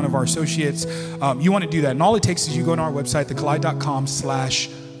me or one of our associates, you want to do that. And all it takes is you go to our website,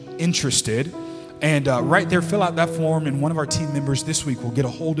 thecollide.com/interested. And right there, fill out that form, and one of our team members this week will get a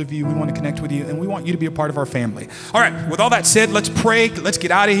hold of you. We want to connect with you, and we want you to be a part of our family. All right, with all that said, let's pray. Let's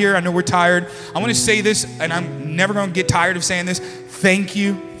get out of here. I know we're tired. I want to say this, and I'm never going to get tired of saying this. Thank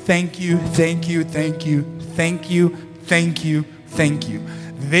you, thank you, thank you, thank you, thank you, thank you, thank you.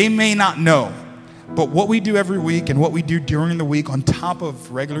 They may not know, But what we do every week and what we do during the week on top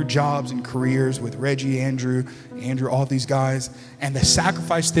of regular jobs and careers with Reggie, Andrew, all these guys, and the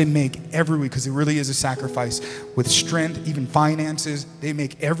sacrifice they make every week, because it really is a sacrifice with strength, even finances, they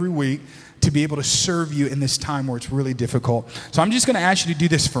make every week to be able to serve you in this time where it's really difficult. So I'm just going to ask you to do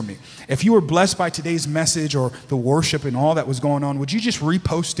this for me. If you were blessed by today's message or the worship and all that was going on, would you just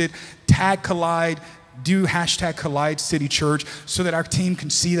repost it, tag Collide, do hashtag Collide City Church so that our team can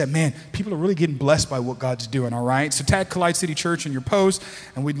see that, man, people are really getting blessed by what God's doing, all right? So tag Collide City Church in your post,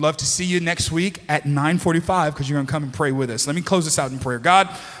 and we'd love to see you next week at 9:45 because you're going to come and pray with us. Let me close this out in prayer. God,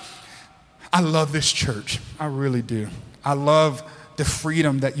 I love this church. I really do. I love the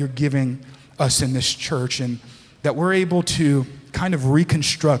freedom that you're giving us in this church and that we're able to kind of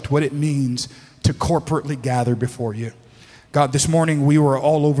reconstruct what it means to corporately gather before you. God, this morning we were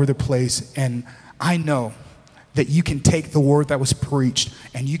all over the place, and I know that you can take the word that was preached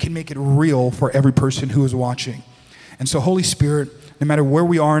and you can make it real for every person who is watching. And so, Holy Spirit, no matter where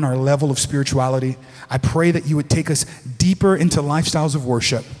we are in our level of spirituality, I pray that you would take us deeper into lifestyles of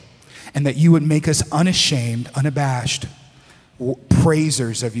worship and that you would make us unashamed, unabashed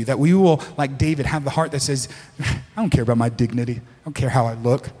praisers of you, that we will, like David, have the heart that says, I don't care about my dignity. I don't care how I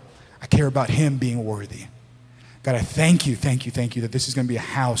look. I care about him being worthy. God, I thank you that this is going to be a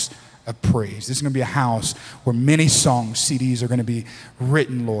house of praise. This is going to be a house where many songs, CDs are going to be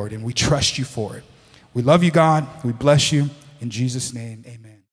written, Lord, and we trust you for it. We love you, God. We bless you. In Jesus' name, amen.